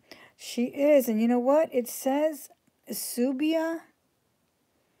check. She is. And you know what? It says Subia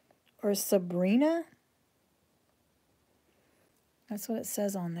or Sabrina. That's what it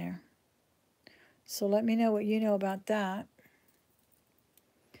says on there. So let me know what you know about that.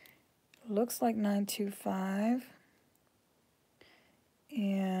 Looks like 925.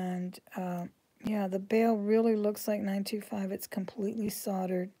 And yeah, the bail really looks like 925. It's completely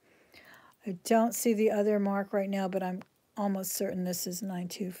soldered. I don't see the other mark right now, but I'm almost certain this is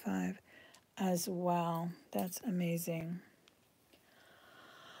 925 as well. That's amazing.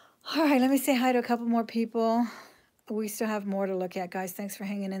 All right, let me say hi to a couple more people. We still have more to look at, guys. Thanks for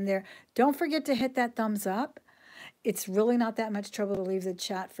hanging in there. Don't forget to hit that thumbs up. It's really not that much trouble to leave the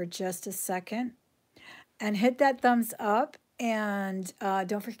chat for just a second. And hit that thumbs up. And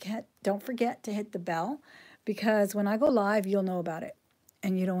don't forget to hit the bell, because when I go live, you'll know about it.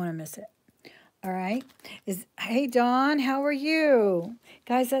 And you don't want to miss it. All right. Hey, Dawn, how are you?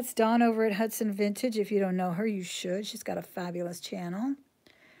 Guys, that's Dawn over at Hudson Vintage. If you don't know her, you should. She's got a fabulous channel.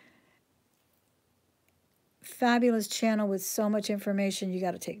 Fabulous channel with so much information, you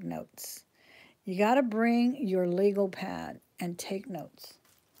got to take notes. You got to bring your legal pad and take notes.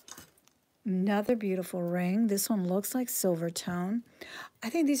 Another beautiful ring. This one looks like silver tone.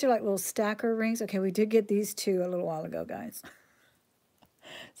 I think these are like little stacker rings. Okay, we did get these two a little while ago, guys.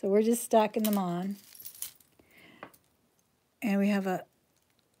 So we're just stacking them on. And we have a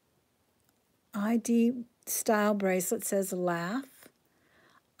ID style bracelet, says laugh.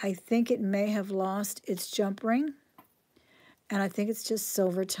 I think it may have lost its jump ring. And I think it's just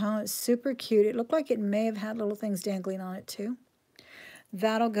silver tone. It's super cute. It looked like it may have had little things dangling on it too.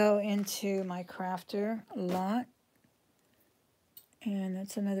 That'll go into my crafter lot. And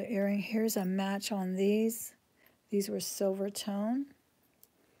that's another earring. Here's a match on these. These were silver tone.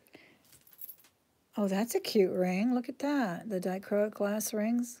 Oh, that's a cute ring. Look at that. The dichroic glass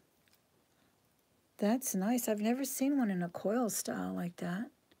rings. That's nice. I've never seen one in a coil style like that.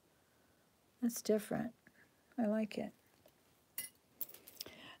 That's different. I like it.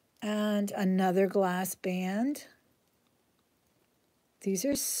 And another glass band. These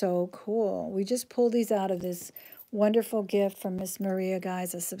are so cool. We just pulled these out of this wonderful gift from Miss Maria,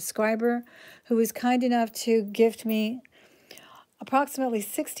 guys, a subscriber who was kind enough to gift me approximately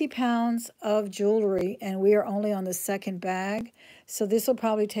 60 pounds of jewelry, and we are only on the second bag. So this will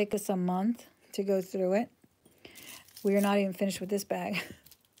probably take us a month to go through it. We are not even finished with this bag.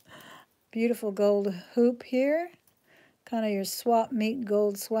 Beautiful gold hoop here. Kind of your swap meet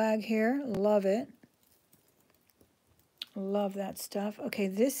gold swag here. Love it. Love that stuff. Okay,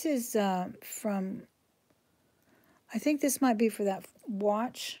 this is from, I think this might be for that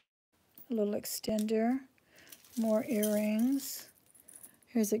watch. A little extender. More earrings.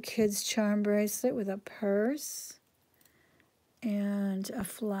 Here's a kid's charm bracelet with a purse and a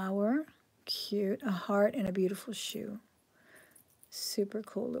flower. Cute. A heart and a beautiful shoe. Super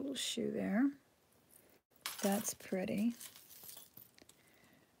cool little shoe there. That's pretty.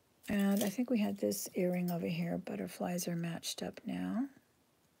 And I think we had this earring over here. Butterflies are matched up now.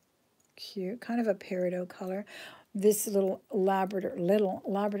 Cute. Kind of a peridot color. This little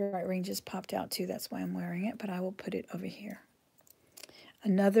labradorite ring just popped out too. That's why I'm wearing it. But I will put it over here.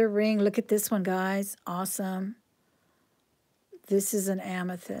 Another ring. Look at this one, guys. Awesome. This is an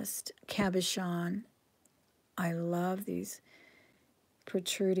amethyst cabochon. I love these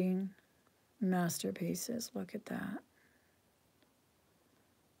protruding masterpieces. Look at that.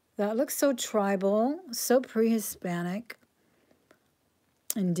 That looks so tribal, so pre-Hispanic,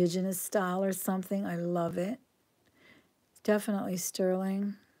 indigenous style or something. I love it. Definitely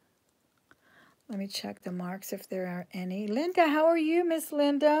sterling. Let me check the marks if there are any. Linda, how are you, Miss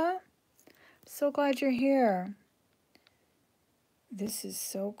Linda? So glad you're here. This is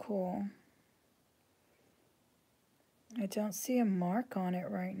so cool. I don't see a mark on it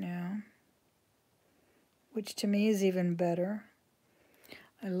right now, which to me is even better.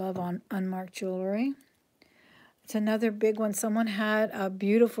 I love unmarked jewelry. It's another big one. Someone had a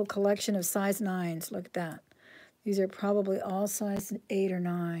beautiful collection of size 9s. Look at that. These are probably all size 8 or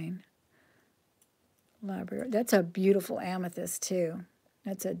 9. Labrador. That's a beautiful amethyst too.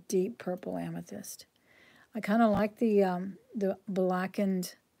 That's a deep purple amethyst. I kind of like the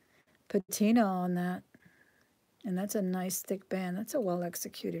blackened patina on that. And that's a nice thick band. That's a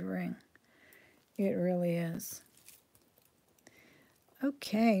well-executed ring. It really is.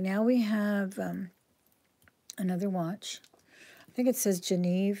 Okay, now we have another watch. I think it says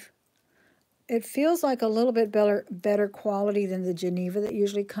Geneve. It feels like a little bit better quality than the Geneva that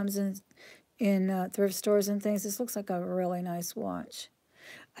usually comes in thrift stores and things. This looks like a really nice watch.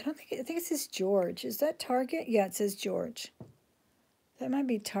 I think it says George. Is that Target? Yeah, it says George. That might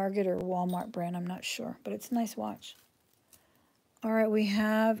be Target or Walmart brand. I'm not sure, but it's a nice watch. All right, we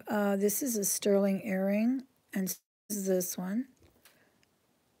have, this is a sterling earring, and this is this one.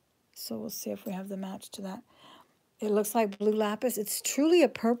 So we'll see if we have the match to that. It looks like blue lapis. It's truly a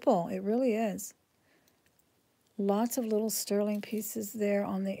purple. It really is. Lots of little sterling pieces there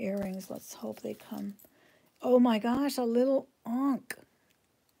on the earrings. Let's hope they come. Oh my gosh, a little ankh.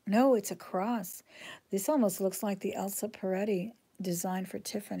 No, it's a cross. This almost looks like the Elsa Peretti design for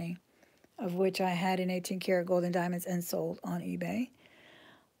Tiffany, of which I had in 18 karat gold and diamonds and sold on eBay.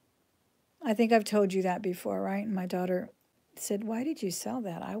 I think I've told you that before, right? And my daughter said, "Why did you sell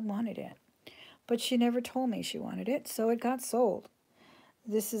that? I wanted it." But she never told me she wanted it, so it got sold.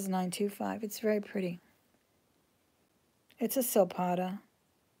 This is 925. It's very pretty. It's a silpada.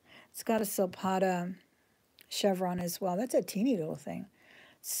 It's got a silpada chevron as well. That's a teeny little thing.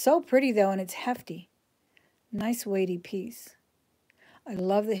 So pretty, though, and it's hefty. Nice weighty piece. I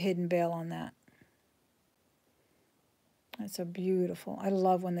love the hidden bail on that. That's a beautiful. I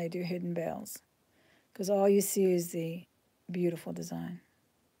love when they do hidden bails because all you see is the beautiful design.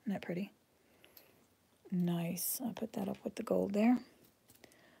 Isn't that pretty? Nice. I'll put that up with the gold there.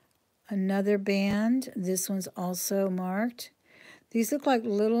 Another band. This one's also marked. These look like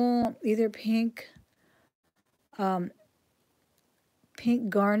little either pink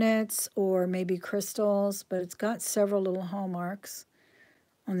garnets or maybe crystals, but it's got several little hallmarks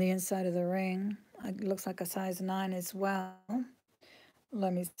on the inside of the ring. It looks like a size 9 as well.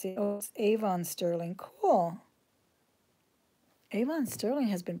 Let me see. Oh, it's Avon sterling. Cool. Avon sterling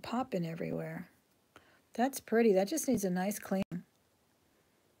has been popping everywhere. That's pretty. That just needs a nice clean.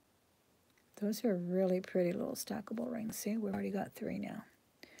 Those are really pretty little stackable rings. See, we've already got 3 now.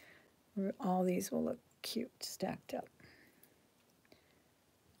 All these will look cute stacked up.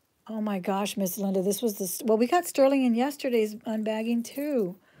 Oh my gosh, Miss Linda, this was the, well, we got sterling in yesterday's unbagging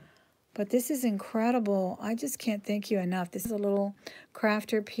too. But this is incredible. I just can't thank you enough. This is a little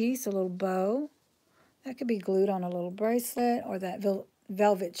crafter piece, a little bow. That could be glued on a little bracelet or that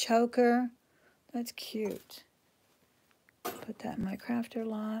velvet choker. That's cute. Put that in my crafter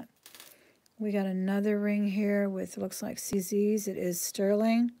lot. We got another ring here with, looks like CZs. It is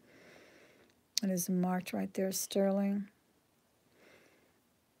sterling. It is marked right there, sterling.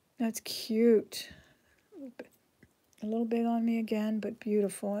 That's cute. A little big on me again, but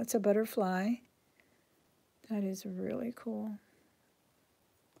beautiful. It's a butterfly. That is really cool.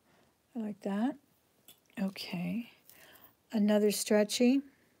 I like that. Okay. Another stretchy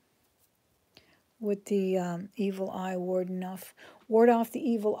with the evil eye ward off the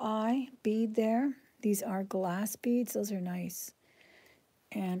evil eye bead there. These are glass beads. Those are nice.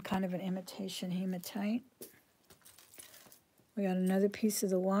 And kind of an imitation hematite. We got another piece of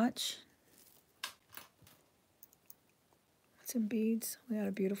the watch. Some beads. We got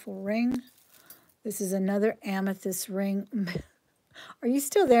a beautiful ring. This is another amethyst ring. Are you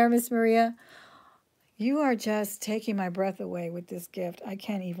still there, Miss Maria? You are just taking my breath away with this gift. I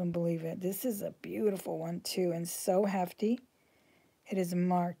can't even believe it. This is a beautiful one too, and so hefty. It is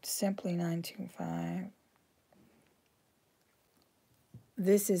marked simply 925.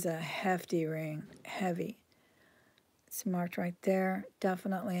 This is a hefty ring, heavy. It's marked right there.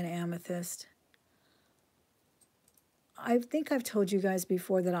 Definitely an amethyst. I think I've told you guys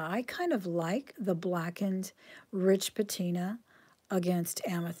before that I kind of like the blackened rich patina against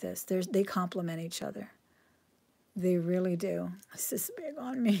amethyst. They complement each other. They really do. This is big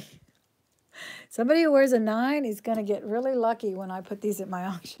on me. Somebody who wears a 9 is going to get really lucky when I put these at my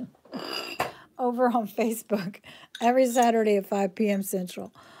auction over on Facebook every Saturday at 5 p.m.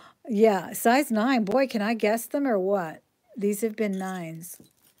 Central. Yeah, size 9. Boy, can I guess them or what? These have been 9s.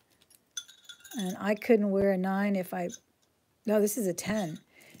 And I couldn't wear a 9 if I... No, this is a 10.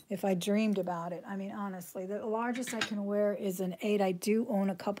 If I dreamed about it. I mean, honestly, the largest I can wear is an 8. I do own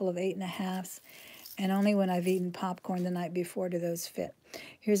a couple of 8.5s, and only when I've eaten popcorn the night before do those fit.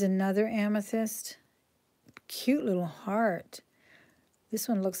 Here's another amethyst. Cute little heart. This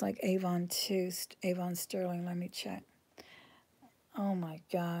one looks like Avon too. Avon sterling. Let me check. Oh my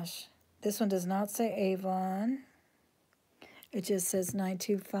gosh. This one does not say Avon. It just says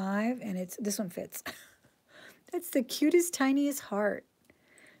 925, and this one fits. That's the cutest, tiniest heart.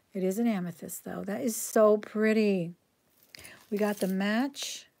 It is an amethyst, though. That is so pretty. We got the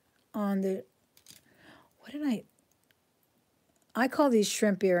match on the... What did I call these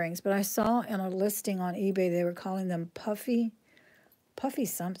shrimp earrings, but I saw in a listing on eBay they were calling them puffy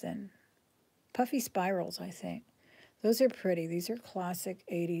something. Puffy spirals, I think. Those are pretty. These are classic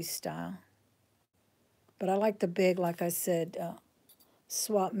 80s style. But I like the big, like I said,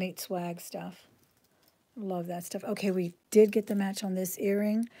 swap meet swag stuff. Love that stuff. Okay, we did get the match on this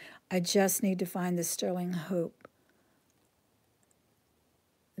earring. I just need to find the sterling hoop.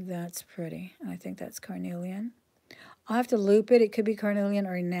 That's pretty. I think that's carnelian. I'll have to loop it. It could be carnelian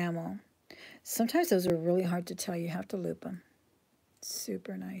or enamel. Sometimes those are really hard to tell. You have to loop them.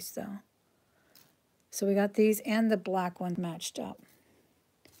 Super nice, though. So we got these and the black one matched up.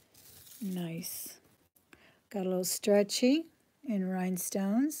 Nice. Got a little stretchy in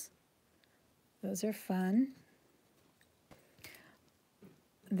rhinestones. Those are fun.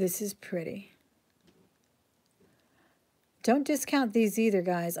 This is pretty. Don't discount these either,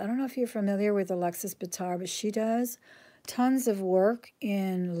 guys. I don't know if you're familiar with Alexis Bitar, but she does tons of work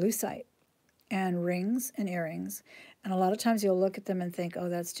in lucite and rings and earrings. And a lot of times you'll look at them and think, oh,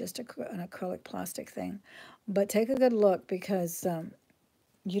 that's just an acrylic plastic thing. But take a good look, because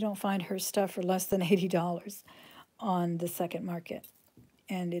you don't find her stuff for less than $80 on the second market.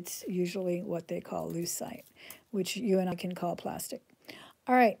 And it's usually what they call lucite, which you and I can call plastic.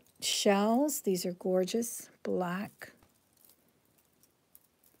 All right, shells. These are gorgeous. Black.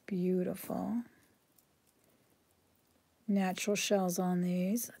 Beautiful. Natural shells on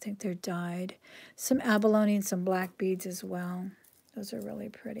these. I think they're dyed. Some abalone and some black beads as well. Those are really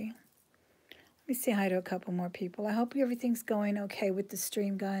pretty. Let me say hi to a couple more people. I hope everything's going okay with the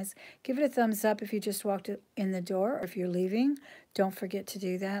stream, guys. Give it a thumbs up if you just walked in the door, or if you're leaving. Don't forget to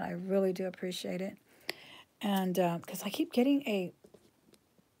do that. I really do appreciate it. And because I keep getting a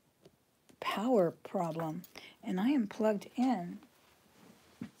power problem, and I am plugged in.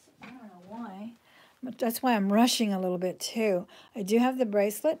 I don't know why. But that's why I'm rushing a little bit too. I do have the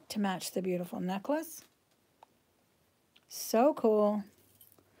bracelet to match the beautiful necklace. So cool.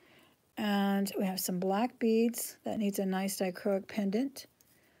 And we have some black beads. That needs a nice dichroic pendant.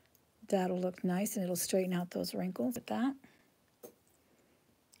 That'll look nice, and it'll straighten out those wrinkles with that.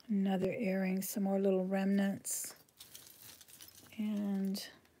 Another earring, some more little remnants. And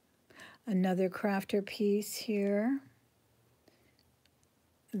another crafter piece here.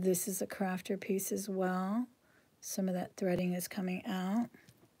 This is a crafter piece as well. Some of that threading is coming out.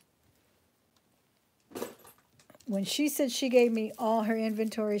 When she said she gave me all her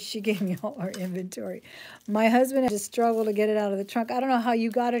inventory, she gave me all her inventory. My husband had to struggle to get it out of the trunk. I don't know how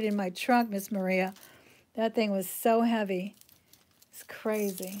you got it in my trunk, Miss Maria. That thing was so heavy. It's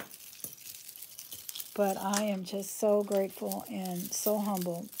crazy. But I am just so grateful and so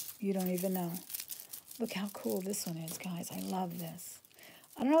humble. You don't even know. Look how cool this one is, guys. I love this.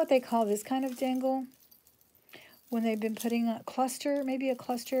 I don't know what they call this kind of dangle. When they've been putting a cluster, maybe a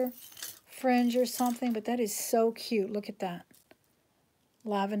cluster fringe or something, but that is so cute. Look at that.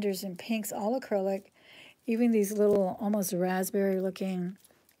 Lavenders and pinks, all acrylic. Even these little almost raspberry looking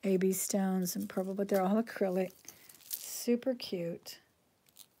AB stones and purple, but they're all acrylic. Super cute.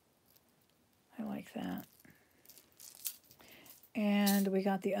 I like that. And we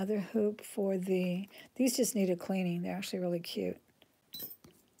got the other hoop for these just needed cleaning. They're actually really cute.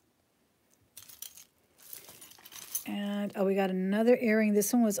 And, oh, we got another earring.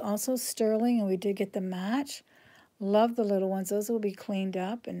 This one was also sterling, and we did get the match. Love the little ones. Those will be cleaned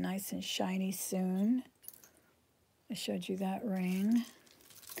up and nice and shiny soon. I showed you that ring.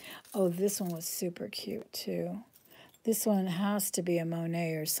 Oh, this one was super cute, too. This one has to be a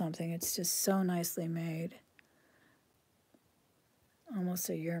Monet or something. It's just so nicely made. Almost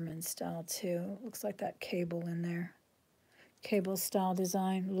a Yerman style, too. Looks like that cable in there. Cable style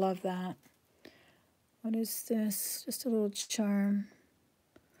design. Love that. What is this? Just a little charm.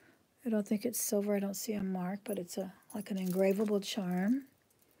 I don't think it's silver. I don't see a mark, but it's like an engravable charm.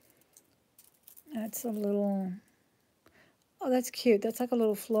 That's a little, oh, that's cute. That's like a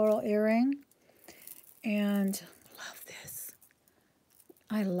little floral earring. And love this.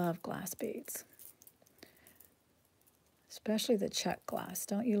 I love glass beads. Especially the check glass.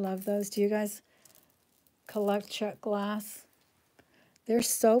 Don't you love those? Do you guys collect check glass? They're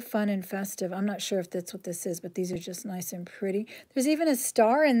so fun and festive. I'm not sure if that's what this is, but these are just nice and pretty. There's even a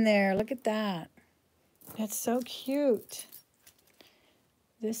star in there. Look at that. That's so cute.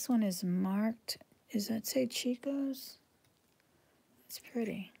 This one is marked. Does that say Chico's? It's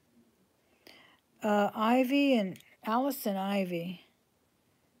pretty. Ivy and Alice and Ivy.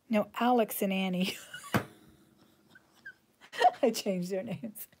 No, Alex and Annie. I changed their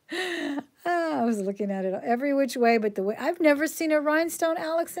names. I was looking at it every which way but the way. I've never seen a rhinestone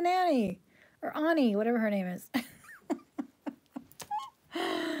Alex and Annie. Or Annie, whatever her name is.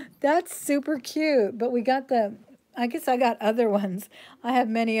 That's super cute. But we got I guess I got other ones. I have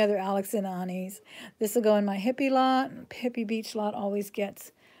many other Alex and Annies. This will go in my hippie lot. Hippie beach lot always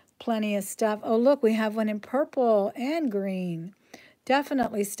gets plenty of stuff. Oh, look, we have one in purple and green.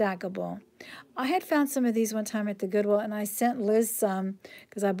 Definitely stackable. I had found some of these one time at the Goodwill, and I sent Liz some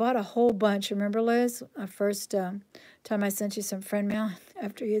because I bought a whole bunch. Remember, Liz? First time I sent you some friend mail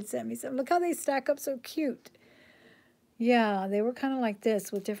after you had sent me some. Look how they stack up so cute. Yeah, they were kind of like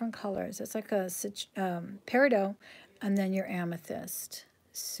this with different colors. It's like a peridot and then your amethyst.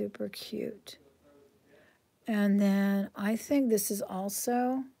 Super cute. And then I think this is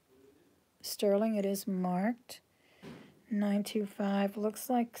also sterling. It is marked. 925. Looks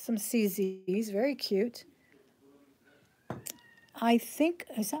like some CZs. Very cute. I think,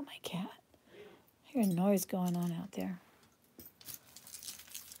 is that my cat? I hear a noise going on out there.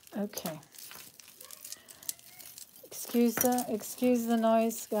 Okay. Excuse the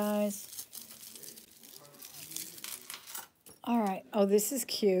noise, guys. All right. Oh, this is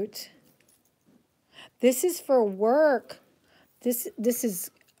cute. This is for work. This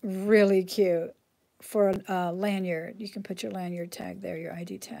is really cute for a lanyard. You can put your lanyard tag there, your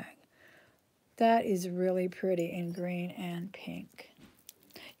ID tag. That is really pretty in green and pink.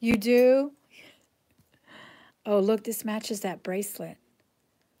 You do? Oh, look, this matches that bracelet.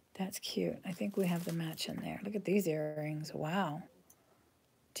 That's cute. I think we have the match in there. Look at these earrings. Wow.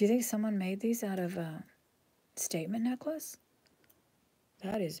 Do you think someone made these out of a statement necklace?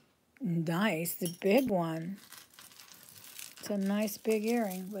 That is nice. The big one. It's a nice big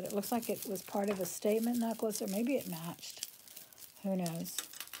earring, but it looks like it was part of a statement necklace, or maybe it matched. Who knows?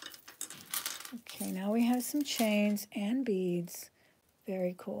 Okay, now we have some chains and beads.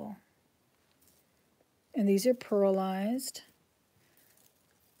 Very cool. And these are pearlized.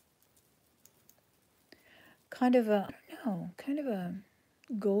 Kind of a, kind of a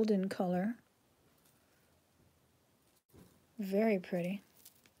golden color. Very pretty.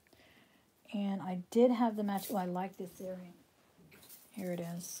 And I did have the match. Oh, I like this earring. Here it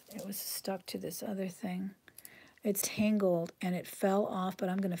is. It was stuck to this other thing. It's tangled and it fell off, but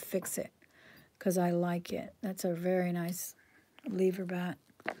I'm going to fix it because I like it. That's a very nice lever back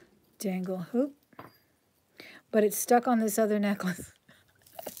dangle hoop. But it's stuck on this other necklace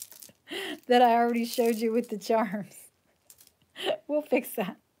that I already showed you with the charms. We'll fix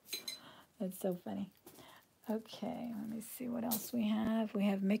that. That's so funny. Okay, let me see what else we have. We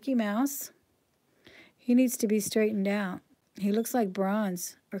have Mickey Mouse. He needs to be straightened out. He looks like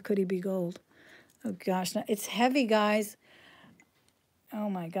bronze, or could he be gold? Oh gosh, no, it's heavy, guys. Oh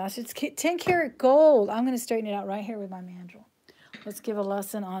my gosh, it's 10 karat gold. I'm going to straighten it out right here with my mandrel. Let's give a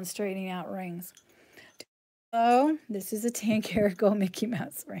lesson on straightening out rings. Oh, this is a 10 karat gold Mickey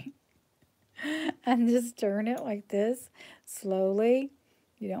Mouse ring. And just turn it like this, slowly.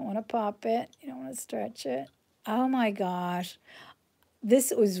 You don't want to pop it. You don't want to stretch it. Oh my gosh.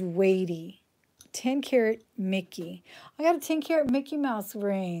 This was weighty. 10 karat Mickey. I got a 10 karat Mickey Mouse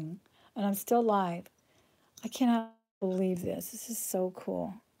ring, and I'm still live. I cannot believe this. This is so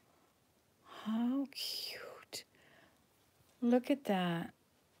cool. How cute. Look at that.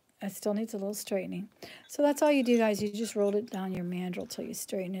 It still needs a little straightening. So that's all you do, guys. You just roll it down your mandrel till you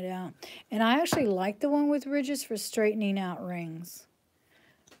straighten it out. And I actually like the one with ridges for straightening out rings.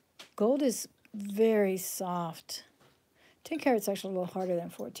 Gold is very soft. 10 karat's actually a little harder than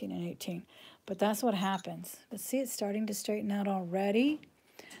 14 and 18. But that's what happens. But see, it's starting to straighten out already.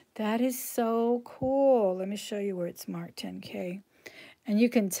 That is so cool. Let me show you where it's marked 10K. And you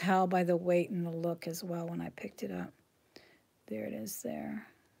can tell by the weight and the look as well when I picked it up. There it is there.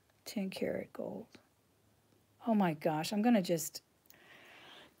 10 karat gold. Oh my gosh, I'm going to just...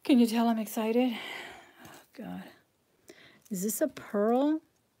 Can you tell I'm excited? Oh God. Is this a pearl?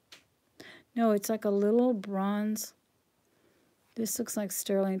 No, it's like a little bronze. This looks like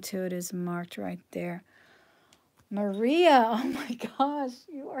sterling too. It is marked right there. Maria, oh my gosh,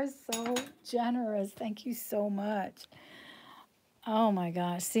 you are so generous. Thank you so much. Oh my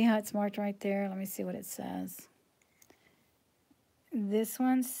gosh, see how it's marked right there? Let me see what it says. This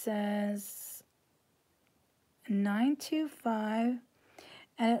one says 925,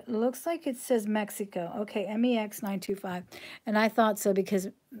 and it looks like it says Mexico. Okay, MEX 925. And I thought so because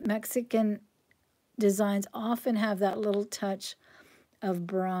Mexican designs often have that little touch of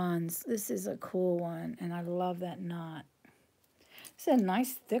bronze. This is a cool one, and I love that knot. It's a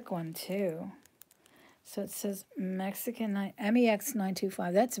nice thick one too. So it says Mexican MEX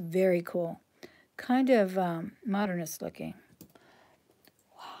 925. That's very cool. Kind of modernist looking.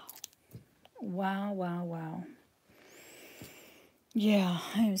 Wow, wow, wow. Yeah,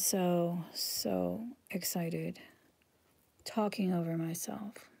 I am so excited. Talking over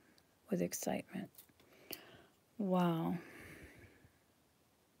myself with excitement. Wow.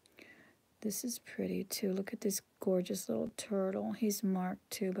 This is pretty too. Look at this gorgeous little turtle. He's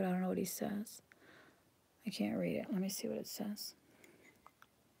marked too, but I don't know what he says. I can't read it. Let me see what it says.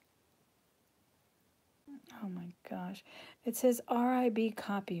 Oh my gosh. It says RIB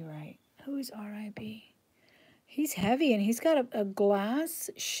copyright. Who is RIB? He's heavy and he's got a glass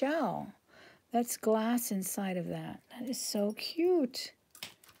shell. That's glass inside of that. That is so cute.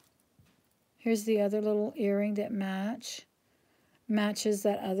 Here's the other little earring that matches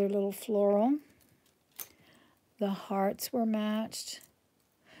that other little floral. The hearts were matched.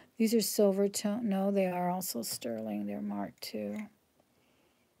 These are silver tone. No, they are also sterling. They're marked too.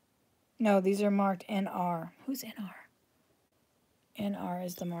 No, these are marked NR. Who's NR? NR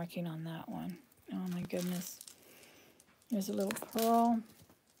is the marking on that one. Oh my goodness. There's a little pearl.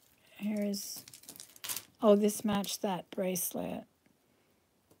 Here's, oh, this matched that bracelet.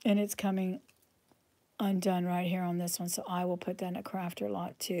 And it's coming undone right here on this one. So I will put that in a crafter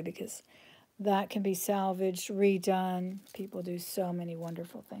lot too, because that can be salvaged, redone. People do so many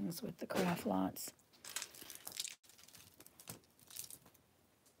wonderful things with the craft lots.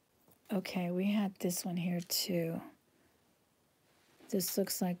 Okay, we had this one here too. This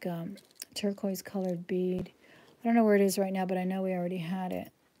looks like turquoise colored bead. I don't know where it is right now, but I know we already had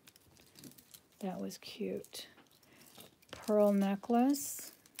it. That was cute. Pearl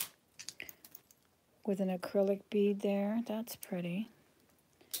necklace with an acrylic bead there. That's pretty.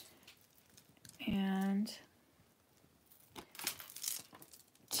 And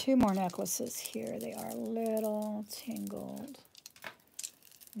two more necklaces here. They are a little tingled.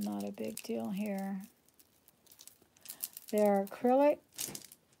 Not a big deal here. They're acrylic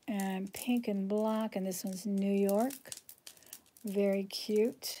and pink and black, and this one's New York. Very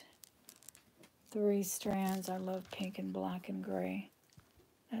cute. 3 strands. I love pink and black and gray.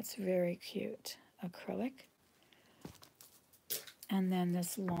 That's very cute. Acrylic. And then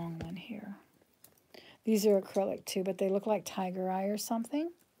this long one here. These are acrylic too, but they look like tiger eye or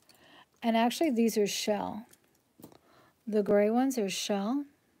something. And actually these are shell. The gray ones are shell,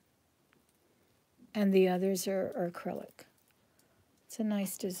 and the others are acrylic. It's a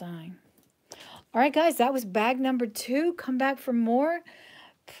nice design. All right, guys, that was bag number 2. Come back for more,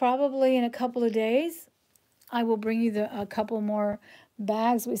 probably in a couple of days. I will bring you a couple more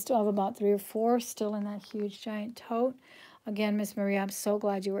bags. We still have about 3 or 4 still in that huge giant tote. Again, Miss Maria, I'm so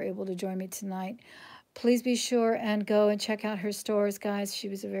glad you were able to join me tonight. Please be sure and go and check out her stores, guys. She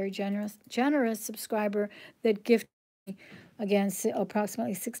was a very generous subscriber that gifted me, again,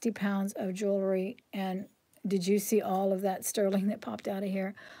 approximately 60 pounds of jewelry. And did you see all of that sterling that popped out of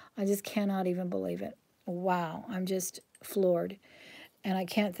here? I just cannot even believe it. Wow, I'm just floored. And I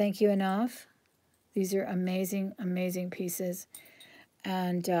can't thank you enough. These are amazing, amazing pieces.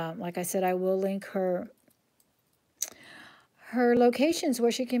 And like I said, I will link her locations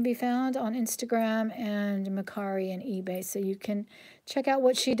where she can be found on Instagram and Mercari and eBay, so you can check out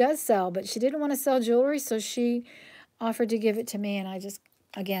what she does sell. But she didn't want to sell jewelry, so she offered to give it to me, and I just,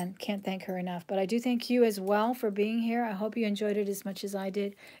 again, can't thank her enough. But I do thank you as well for being here. I hope you enjoyed it as much as I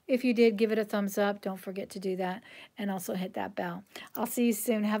did. If you did, give it a thumbs up. Don't forget to do that, and also hit that bell. I'll see you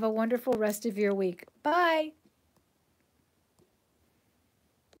soon. Have a wonderful rest of your week. Bye.